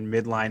 And then in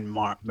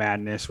midline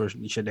madness, where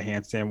she had a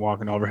handstand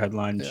walking overhead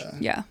lunge.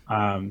 Yeah.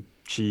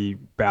 She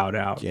bowed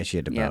out. Yeah, she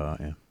had to bow out,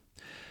 yeah.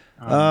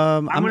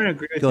 I'm going to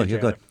agree with you.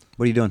 Go ahead.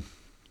 What are you doing?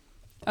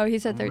 Oh, he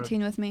said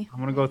 13 with me. I'm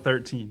going to go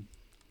 13.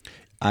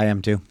 I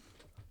am too.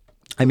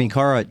 I mean,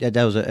 Cara,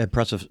 that was an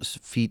impressive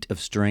feat of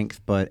strength,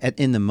 but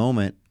in the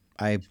moment,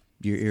 I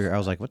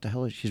was like, what the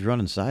hell? She's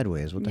running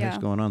sideways. What the heck's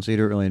going on? So you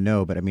don't really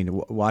know. But I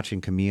mean, watching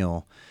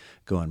Camille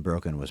go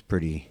unbroken was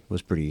pretty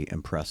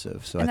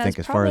impressive. So and I think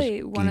as far as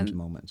games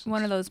moments,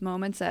 one of those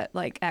moments that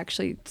like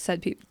actually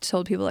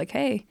told people like,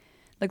 hey,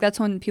 like that's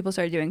when people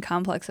started doing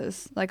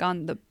complexes like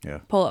on the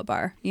pull-up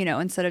bar,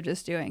 instead of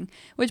just doing,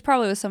 which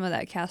probably was some of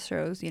that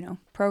Castro's,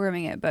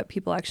 programming it, but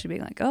people actually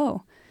being like,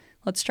 oh,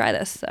 let's try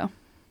this. So.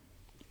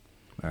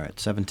 All right,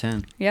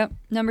 7-10. Yep.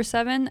 Number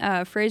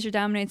 7, Fraser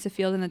dominates the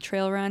field in the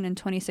trail run in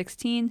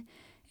 2016.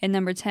 And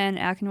number 10,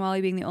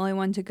 Akinwale being the only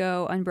one to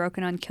go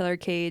unbroken on Killer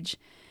Cage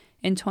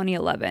in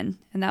 2011.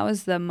 And that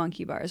was the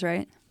monkey bars,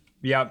 right?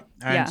 Yep.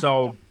 And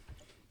so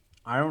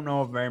I don't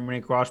know if very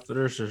many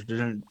CrossFitters just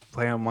didn't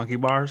play on monkey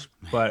bars,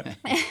 but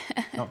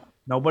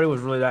nobody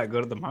was really that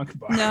good at the monkey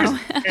bars.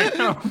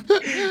 No.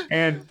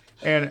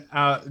 And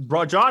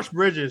Josh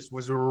Bridges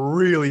was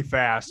really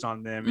fast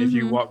on them if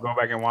you go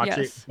back and watch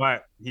it.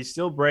 But he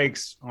still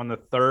breaks on the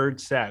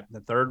third set,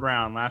 the third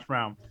round, last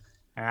round.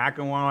 And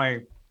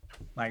Akinwale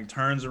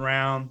turns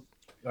around,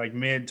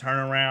 mid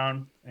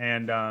turnaround,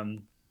 and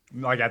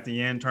at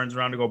the end turns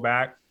around to go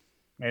back.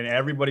 And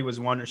everybody was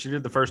wondering. She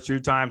did the first 2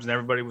 times, and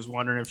everybody was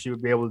wondering if she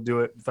would be able to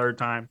do it the third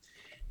time.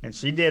 And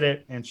she did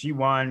it, and she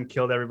won,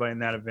 killed everybody in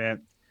that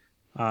event.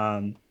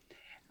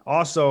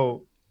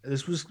 Also,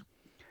 this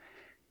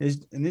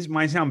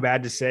might sound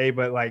bad to say,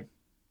 but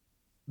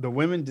the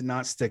women did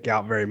not stick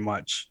out very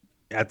much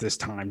at this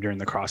time during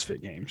the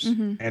CrossFit Games.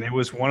 And it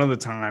was one of the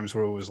times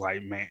where it was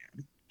like, man,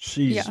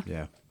 she's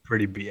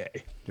pretty BA.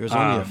 There's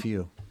only a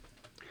few.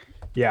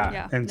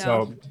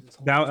 So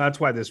that's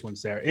why this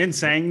one's there. In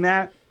saying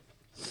that,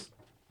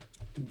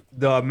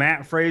 the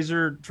Matt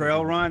Fraser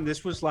trail run,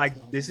 this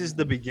is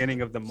the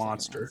beginning of the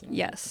monster.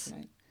 Yes.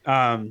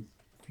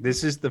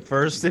 This is the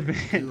first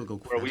event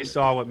where we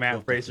saw what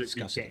Matt Fraser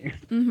became.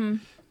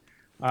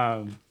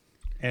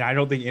 And I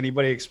don't think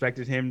anybody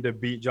expected him to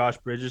beat Josh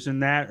Bridges in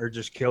that or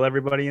just kill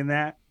everybody in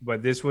that.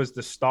 But this was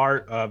the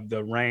start of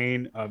the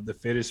reign of the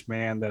fittest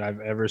man that I've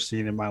ever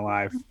seen in my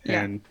life.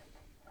 Yeah. And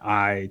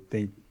I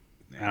think,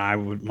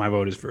 my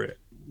vote is for it.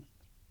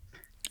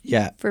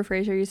 Yeah. For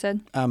Fraser, you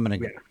said? I'm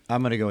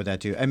gonna go with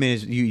that too. I mean,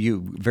 you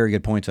very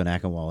good points on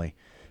Akinwale.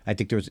 I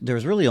think there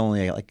was really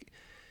only like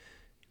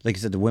you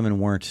said, the women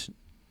weren't.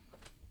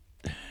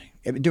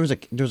 There was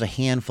a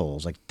handful. It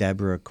was like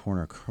Deborah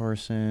Corner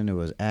Carson. It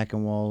was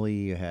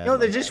Akinwale. You had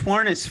they just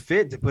weren't as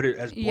fit, to put it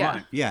as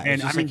blunt. Yeah.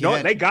 And I mean,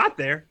 they got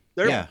there.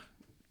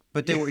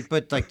 But they were,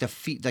 the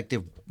feet,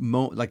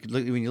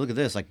 when you look at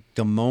this,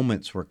 the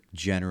moments were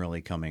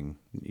generally coming,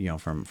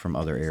 from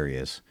other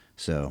areas.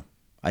 So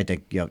I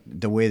think,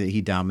 the way that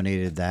he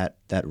dominated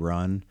that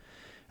run,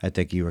 I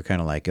think you were kind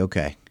of like,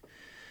 okay,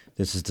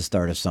 this is the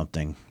start of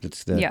something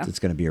that's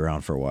going to be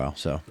around for a while.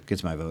 So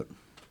gets my vote.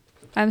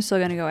 I'm still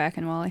going to go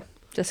Akinwale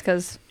just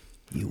because.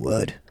 You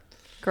would.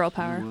 Girl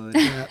power.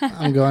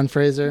 I'm going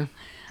Fraser.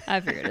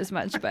 I figured as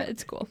much, but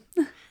it's cool.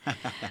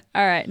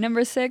 All right.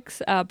 Number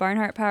 6,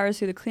 Barnhart powers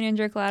through the clean and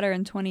jerk ladder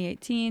in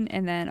 2018.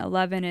 And then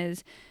 11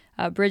 is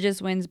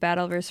Bridges wins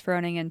battle versus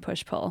Froning and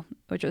push-pull,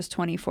 which was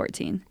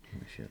 2014. Oh,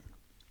 shit.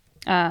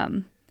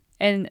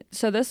 And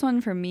so this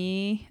one for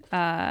me,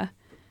 I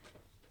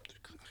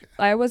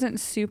wasn't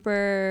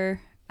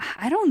super,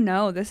 I don't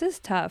know. This is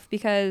tough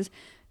because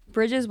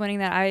Bridges winning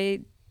that, I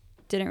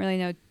didn't really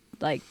know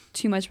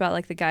too much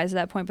about the guys at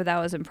that point, but that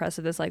was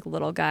impressive. This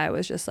little guy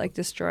was just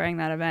destroying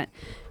that event,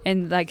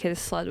 and his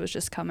sled was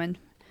just coming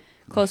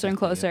closer and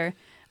closer.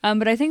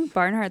 But I think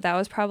Barnhart, that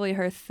was probably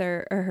her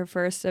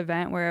first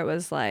event where it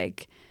was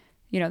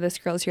this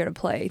girl's here to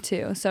play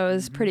too. So it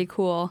was pretty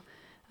cool.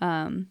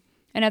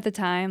 And at the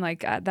time,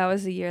 like that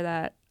was the year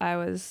that I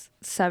was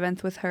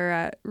 7th with her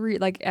at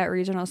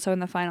regional, so in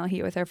the final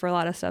heat with her for a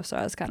lot of stuff. So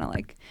I was kind of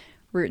like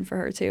rooting for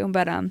her too.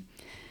 But I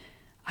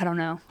don't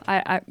know.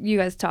 You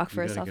guys talk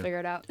first. I'll figure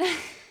it out.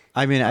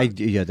 I mean,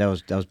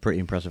 that was pretty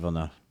impressive on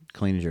the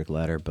clean and jerk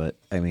ladder. But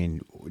I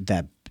mean,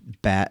 that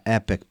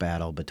epic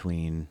battle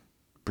between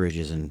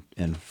Bridges and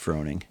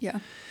Froning. Yeah.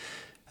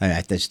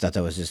 I just thought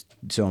that was just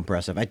so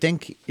impressive. I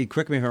think,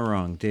 correct me if I'm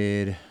wrong,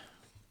 did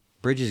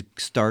Bridges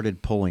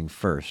started pulling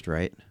first,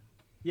 right?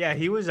 Yeah,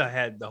 he was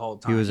ahead the whole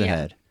time. He was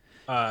ahead.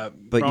 But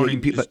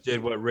Froning just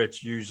did what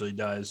Rich usually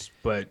does,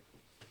 but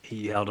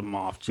he held him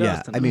off.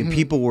 Just I mean,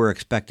 people were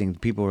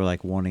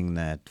like wanting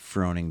that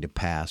Froning to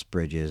pass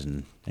Bridges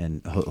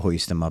and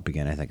hoist him up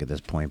again. I think at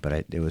this point,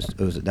 but that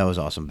was an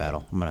awesome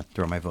battle. I'm gonna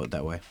throw my vote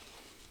that way.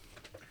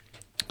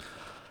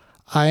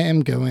 I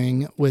am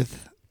going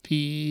with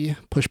the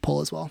push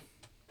pull as well.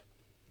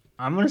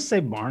 I'm gonna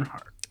say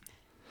Barnhart.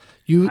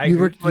 You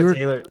were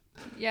Taylor.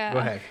 Yeah. Go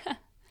ahead.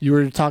 You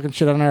were talking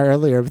shit on her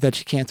earlier, but that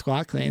she can't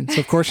squat clean. So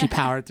of course she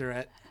powered through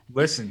it.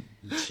 Listen,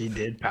 she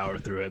did power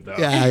through it though.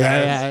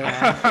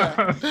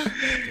 Yeah.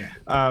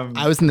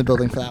 I was in the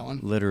building for that one.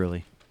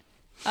 Literally.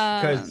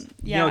 Because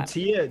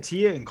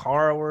Tia and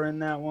Cara were in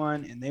that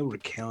one, and they were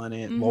killing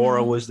it.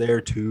 Laura was there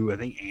too. I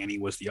think Annie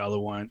was the other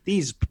one.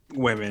 These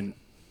women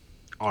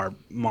are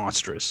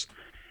monstrous,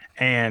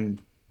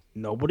 and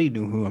nobody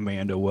knew who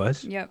Amanda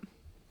was. Yep.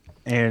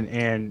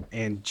 And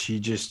she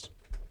just,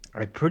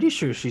 I'm pretty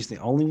sure she's the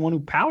only one who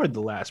powered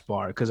the last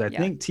bar, because I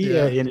think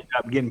Tia ended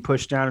up getting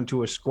pushed down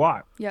into a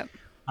squat. Yep.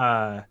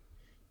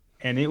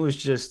 And it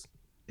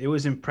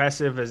was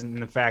impressive as in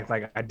the fact,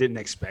 like, I didn't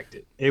expect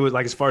it. It was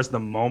like, as far as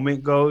the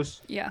moment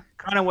goes,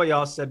 kind of what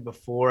y'all said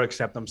before,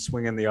 except I'm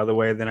swinging the other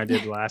way than I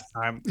did last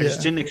time. I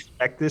just didn't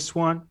expect this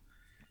one.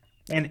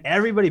 And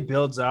everybody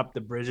builds up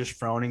the British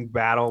Froning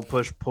battle,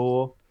 push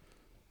pull.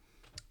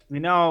 You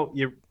know,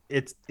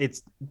 it's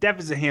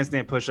deficit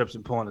handstand push-ups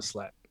and pulling a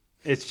sled.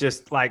 It's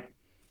just like,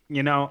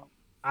 you know,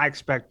 I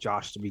expect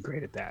Josh to be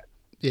great at that.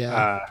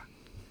 Yeah.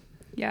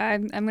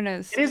 I'm gonna.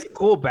 It is a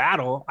cool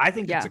battle. I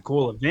think it's a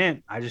cool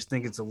event. I just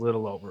think it's a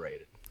little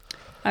overrated.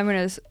 I'm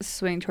gonna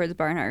swing towards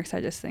Barnhart because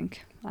I just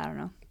think, I don't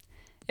know.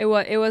 It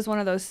was one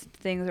of those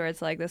things where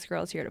it's like, this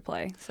girl's here to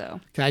play. So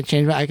I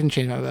can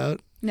change my vote.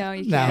 No,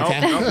 you can't.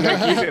 Okay. No, we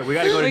gotta keep it. We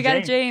gotta go to we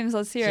got James. James.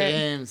 Let's hear it.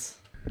 James.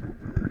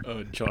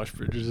 Oh, Josh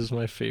Bridges is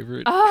my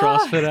favorite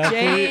CrossFit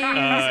athlete.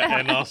 James.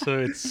 And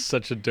also, it's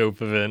such a dope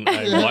event.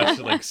 I watched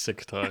it like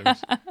 6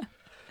 times.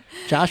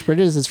 Josh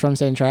Bridges is from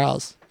St.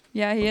 Charles.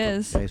 Yeah, he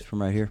is. Guys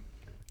from right here.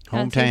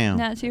 Not Hometown.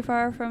 not too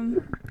far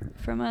from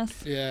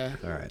us. Yeah.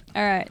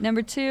 All right.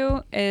 Number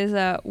 2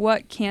 is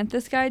what can't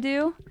this guy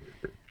do?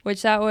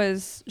 Which that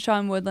was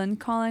Sean Woodland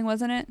calling,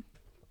 wasn't it?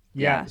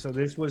 Yeah. So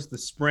this was the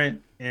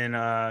sprint in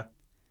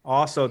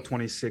also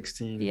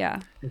 2016. Yeah.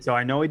 And so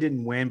I know he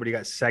didn't win, but he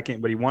got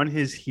second, but he won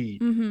his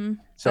heat. Mm-hmm.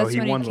 So That's he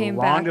when won the came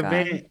long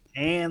back event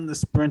and the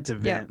sprint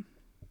event.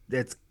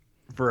 That's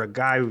for a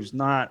guy who's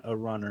not a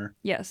runner.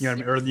 Yes. You know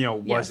what I mean? Or, you know,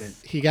 wasn't.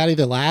 He got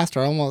either last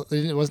or almost.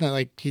 Wasn't it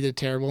like he did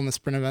terrible in the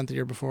sprint event the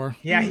year before?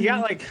 Yeah, he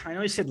got like, I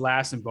know he said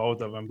last in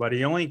both of them, but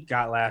he only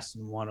got last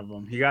in one of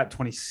them. He got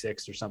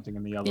 26th or something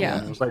in the other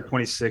one. It was like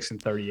 26th and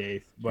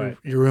 38th. But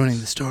You're ruining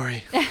the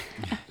story.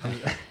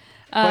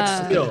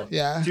 but still,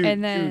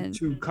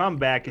 to come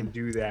back and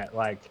do that,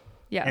 like,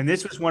 and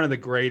this was one of the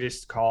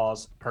greatest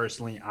calls,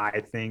 personally, I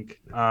think,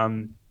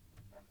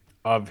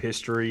 of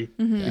history.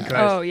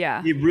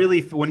 Because he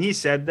really, when he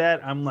said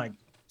that, I'm like,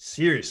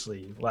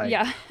 seriously, like,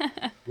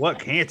 what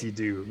can't he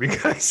do?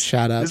 Because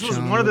Shout out this was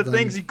Sean one of the Woodland.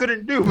 things he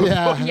couldn't do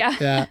before.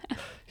 Yeah.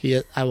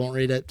 I won't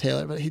read it,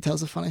 Taylor, but he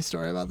tells a funny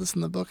story about this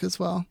in the book as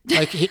well.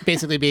 Like, he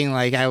basically being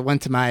like, I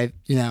went to my,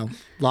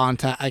 long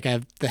time, like, I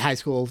have the high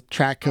school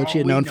track coach he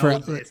had known for.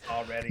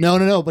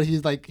 No. But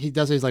he's like,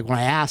 he's like, when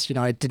I asked,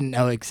 I didn't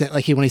know exactly,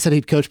 like, when he said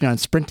he'd coach me on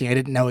sprinting, I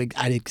didn't know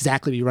I'd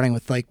exactly be running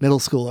with like middle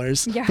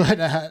schoolers.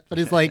 Yeah. But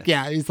he's like,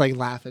 he's like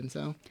laughing.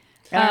 So.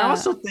 And I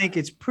also think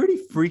it's pretty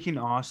freaking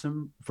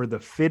awesome for the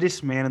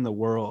fittest man in the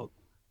world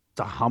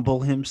to humble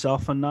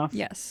himself enough.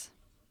 Yes.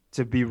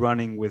 To be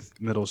running with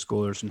middle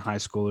schoolers and high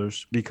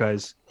schoolers,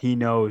 because he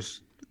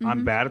knows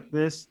I'm bad at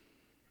this.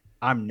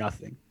 I'm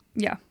nothing.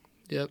 Yeah.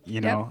 Yep.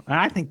 And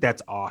I think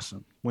that's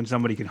awesome when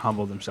somebody can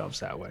humble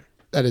themselves that way.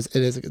 It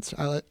is a good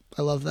story.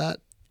 I love that.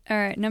 All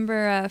right.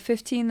 Number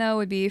 15, though,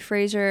 would be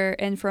Fraser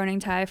and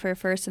Froning tie for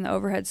first in the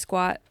overhead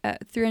squat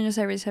at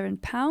 377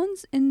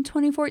 pounds in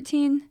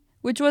 2014,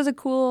 which was a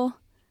cool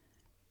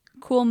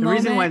moment. The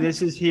reason why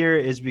this is here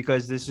is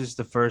because this is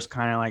the first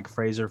kind of like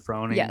Fraser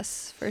Froning.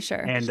 Yes, for sure.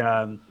 And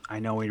I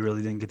know we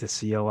really didn't get to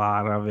see a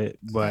lot of it,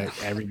 but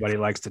everybody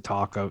likes to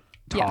talk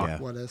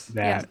What is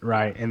that,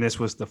 right? And this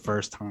was the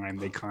first time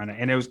they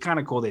and it was kind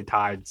of cool they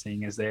tied,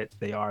 seeing as that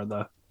they are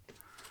the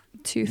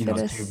two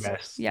fittest. Two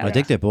best. Yeah. I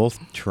think they so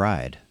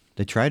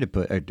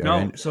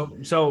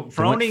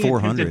Froning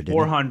attempted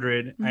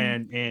 400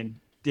 and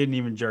didn't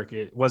even jerk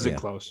it. Wasn't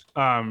close.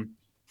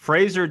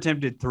 Fraser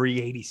attempted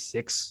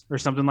 386 or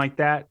something like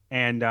that,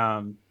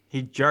 and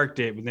he jerked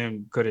it, but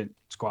then couldn't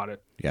squatted.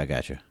 Yeah, I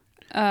gotcha.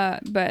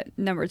 But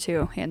number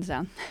 2, hands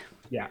down.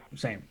 Yeah,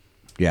 same.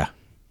 Yeah,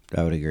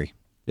 I would agree.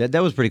 Yeah,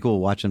 that was pretty cool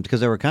watching them because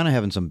they were kind of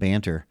having some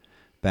banter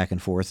back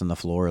and forth on the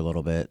floor a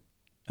little bit,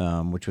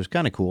 which was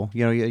kind of cool.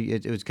 You know,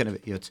 it was kind of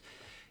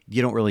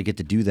you don't really get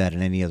to do that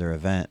in any other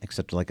event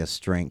except like a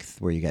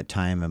strength where you got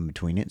time in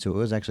between it. So it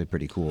was actually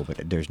pretty cool.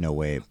 But there's no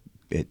way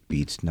it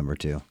beats number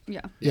 2.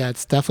 Yeah. Yeah,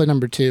 it's definitely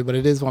number 2, but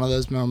it is one of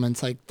those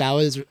moments like that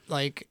was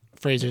like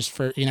Fraser's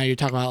for you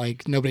talk about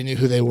like nobody knew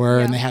who they were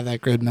and they had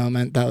that good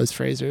moment. That was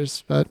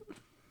Fraser's, but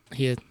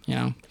he had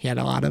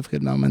a lot of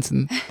good moments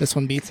and this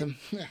one beats him.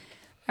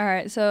 All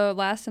right, so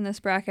last in this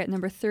bracket,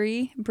 number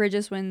 3,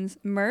 Bridges wins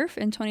Murph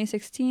in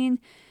 2016,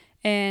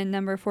 and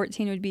number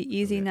 14 would be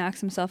Easy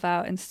knocks himself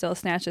out and still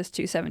snatches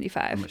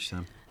 275. How much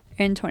time?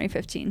 In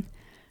 2015.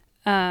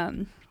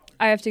 I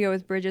have to go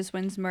with Bridges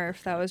wins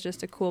Murph. That was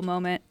just a cool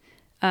moment.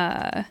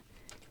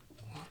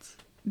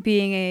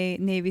 Being a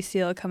Navy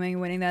SEAL coming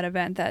and winning that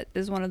event, that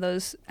is one of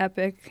those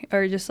epic,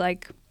 or just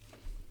like,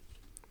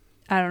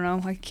 I don't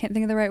know, I can't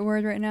think of the right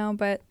word right now,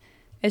 but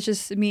it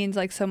just means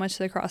like so much to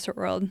the CrossFit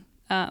world.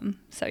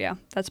 So yeah,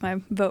 that's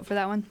my vote for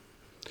that one.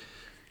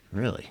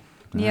 Really?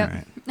 Yep. All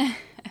right.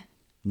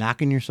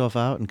 Knocking yourself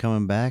out and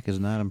coming back is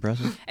not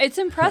impressive. It's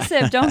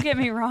impressive. Don't get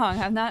me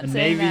wrong. I'm not The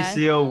saying Navy that.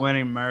 SEAL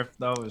winning Murph,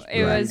 though, was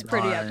It was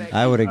pretty epic.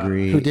 I would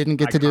agree. Who didn't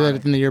get to do it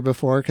Iconic. in the year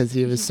before because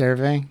he was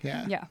serving.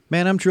 Yeah. Yeah.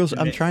 Man, I'm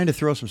trying to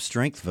throw some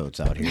strength votes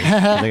out here.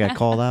 They got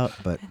called out,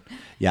 but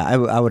yeah,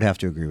 I would have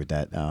to agree with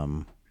that.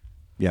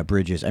 Yeah,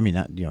 Bridges. I mean,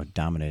 not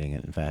dominating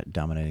it in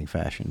dominating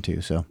fashion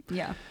too. So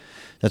Yeah.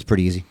 that's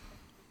pretty easy.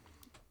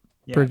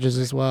 Yeah. Bridges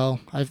as well.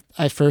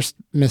 I first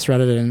misread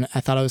it and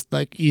I thought it was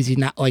like Easy,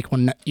 not like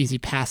when Easy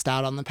passed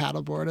out on the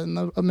paddleboard in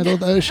the middle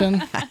of the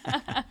ocean.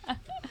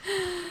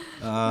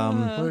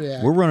 Oh,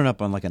 yeah. We're running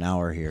up on like an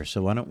hour here,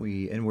 so why don't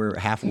we? And we're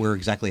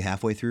exactly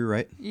halfway through,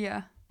 right?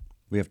 Yeah.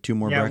 We have 2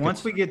 more Yeah, brackets.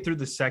 once we get through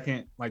the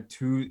second, like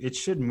 2, it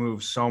should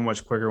move so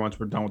much quicker once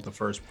we're done with the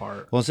first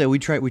part. Well, say we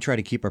try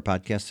to keep our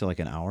podcast to like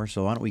an hour,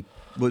 so why don't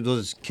we'll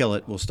just kill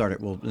it. We'll start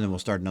it. And then we'll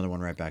start another one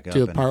right back up.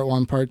 Do a and part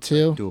 1, part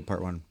 2. Do a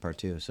part 1, part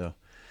 2. So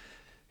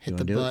Hit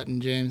the do it?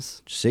 button,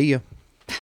 James. see ya.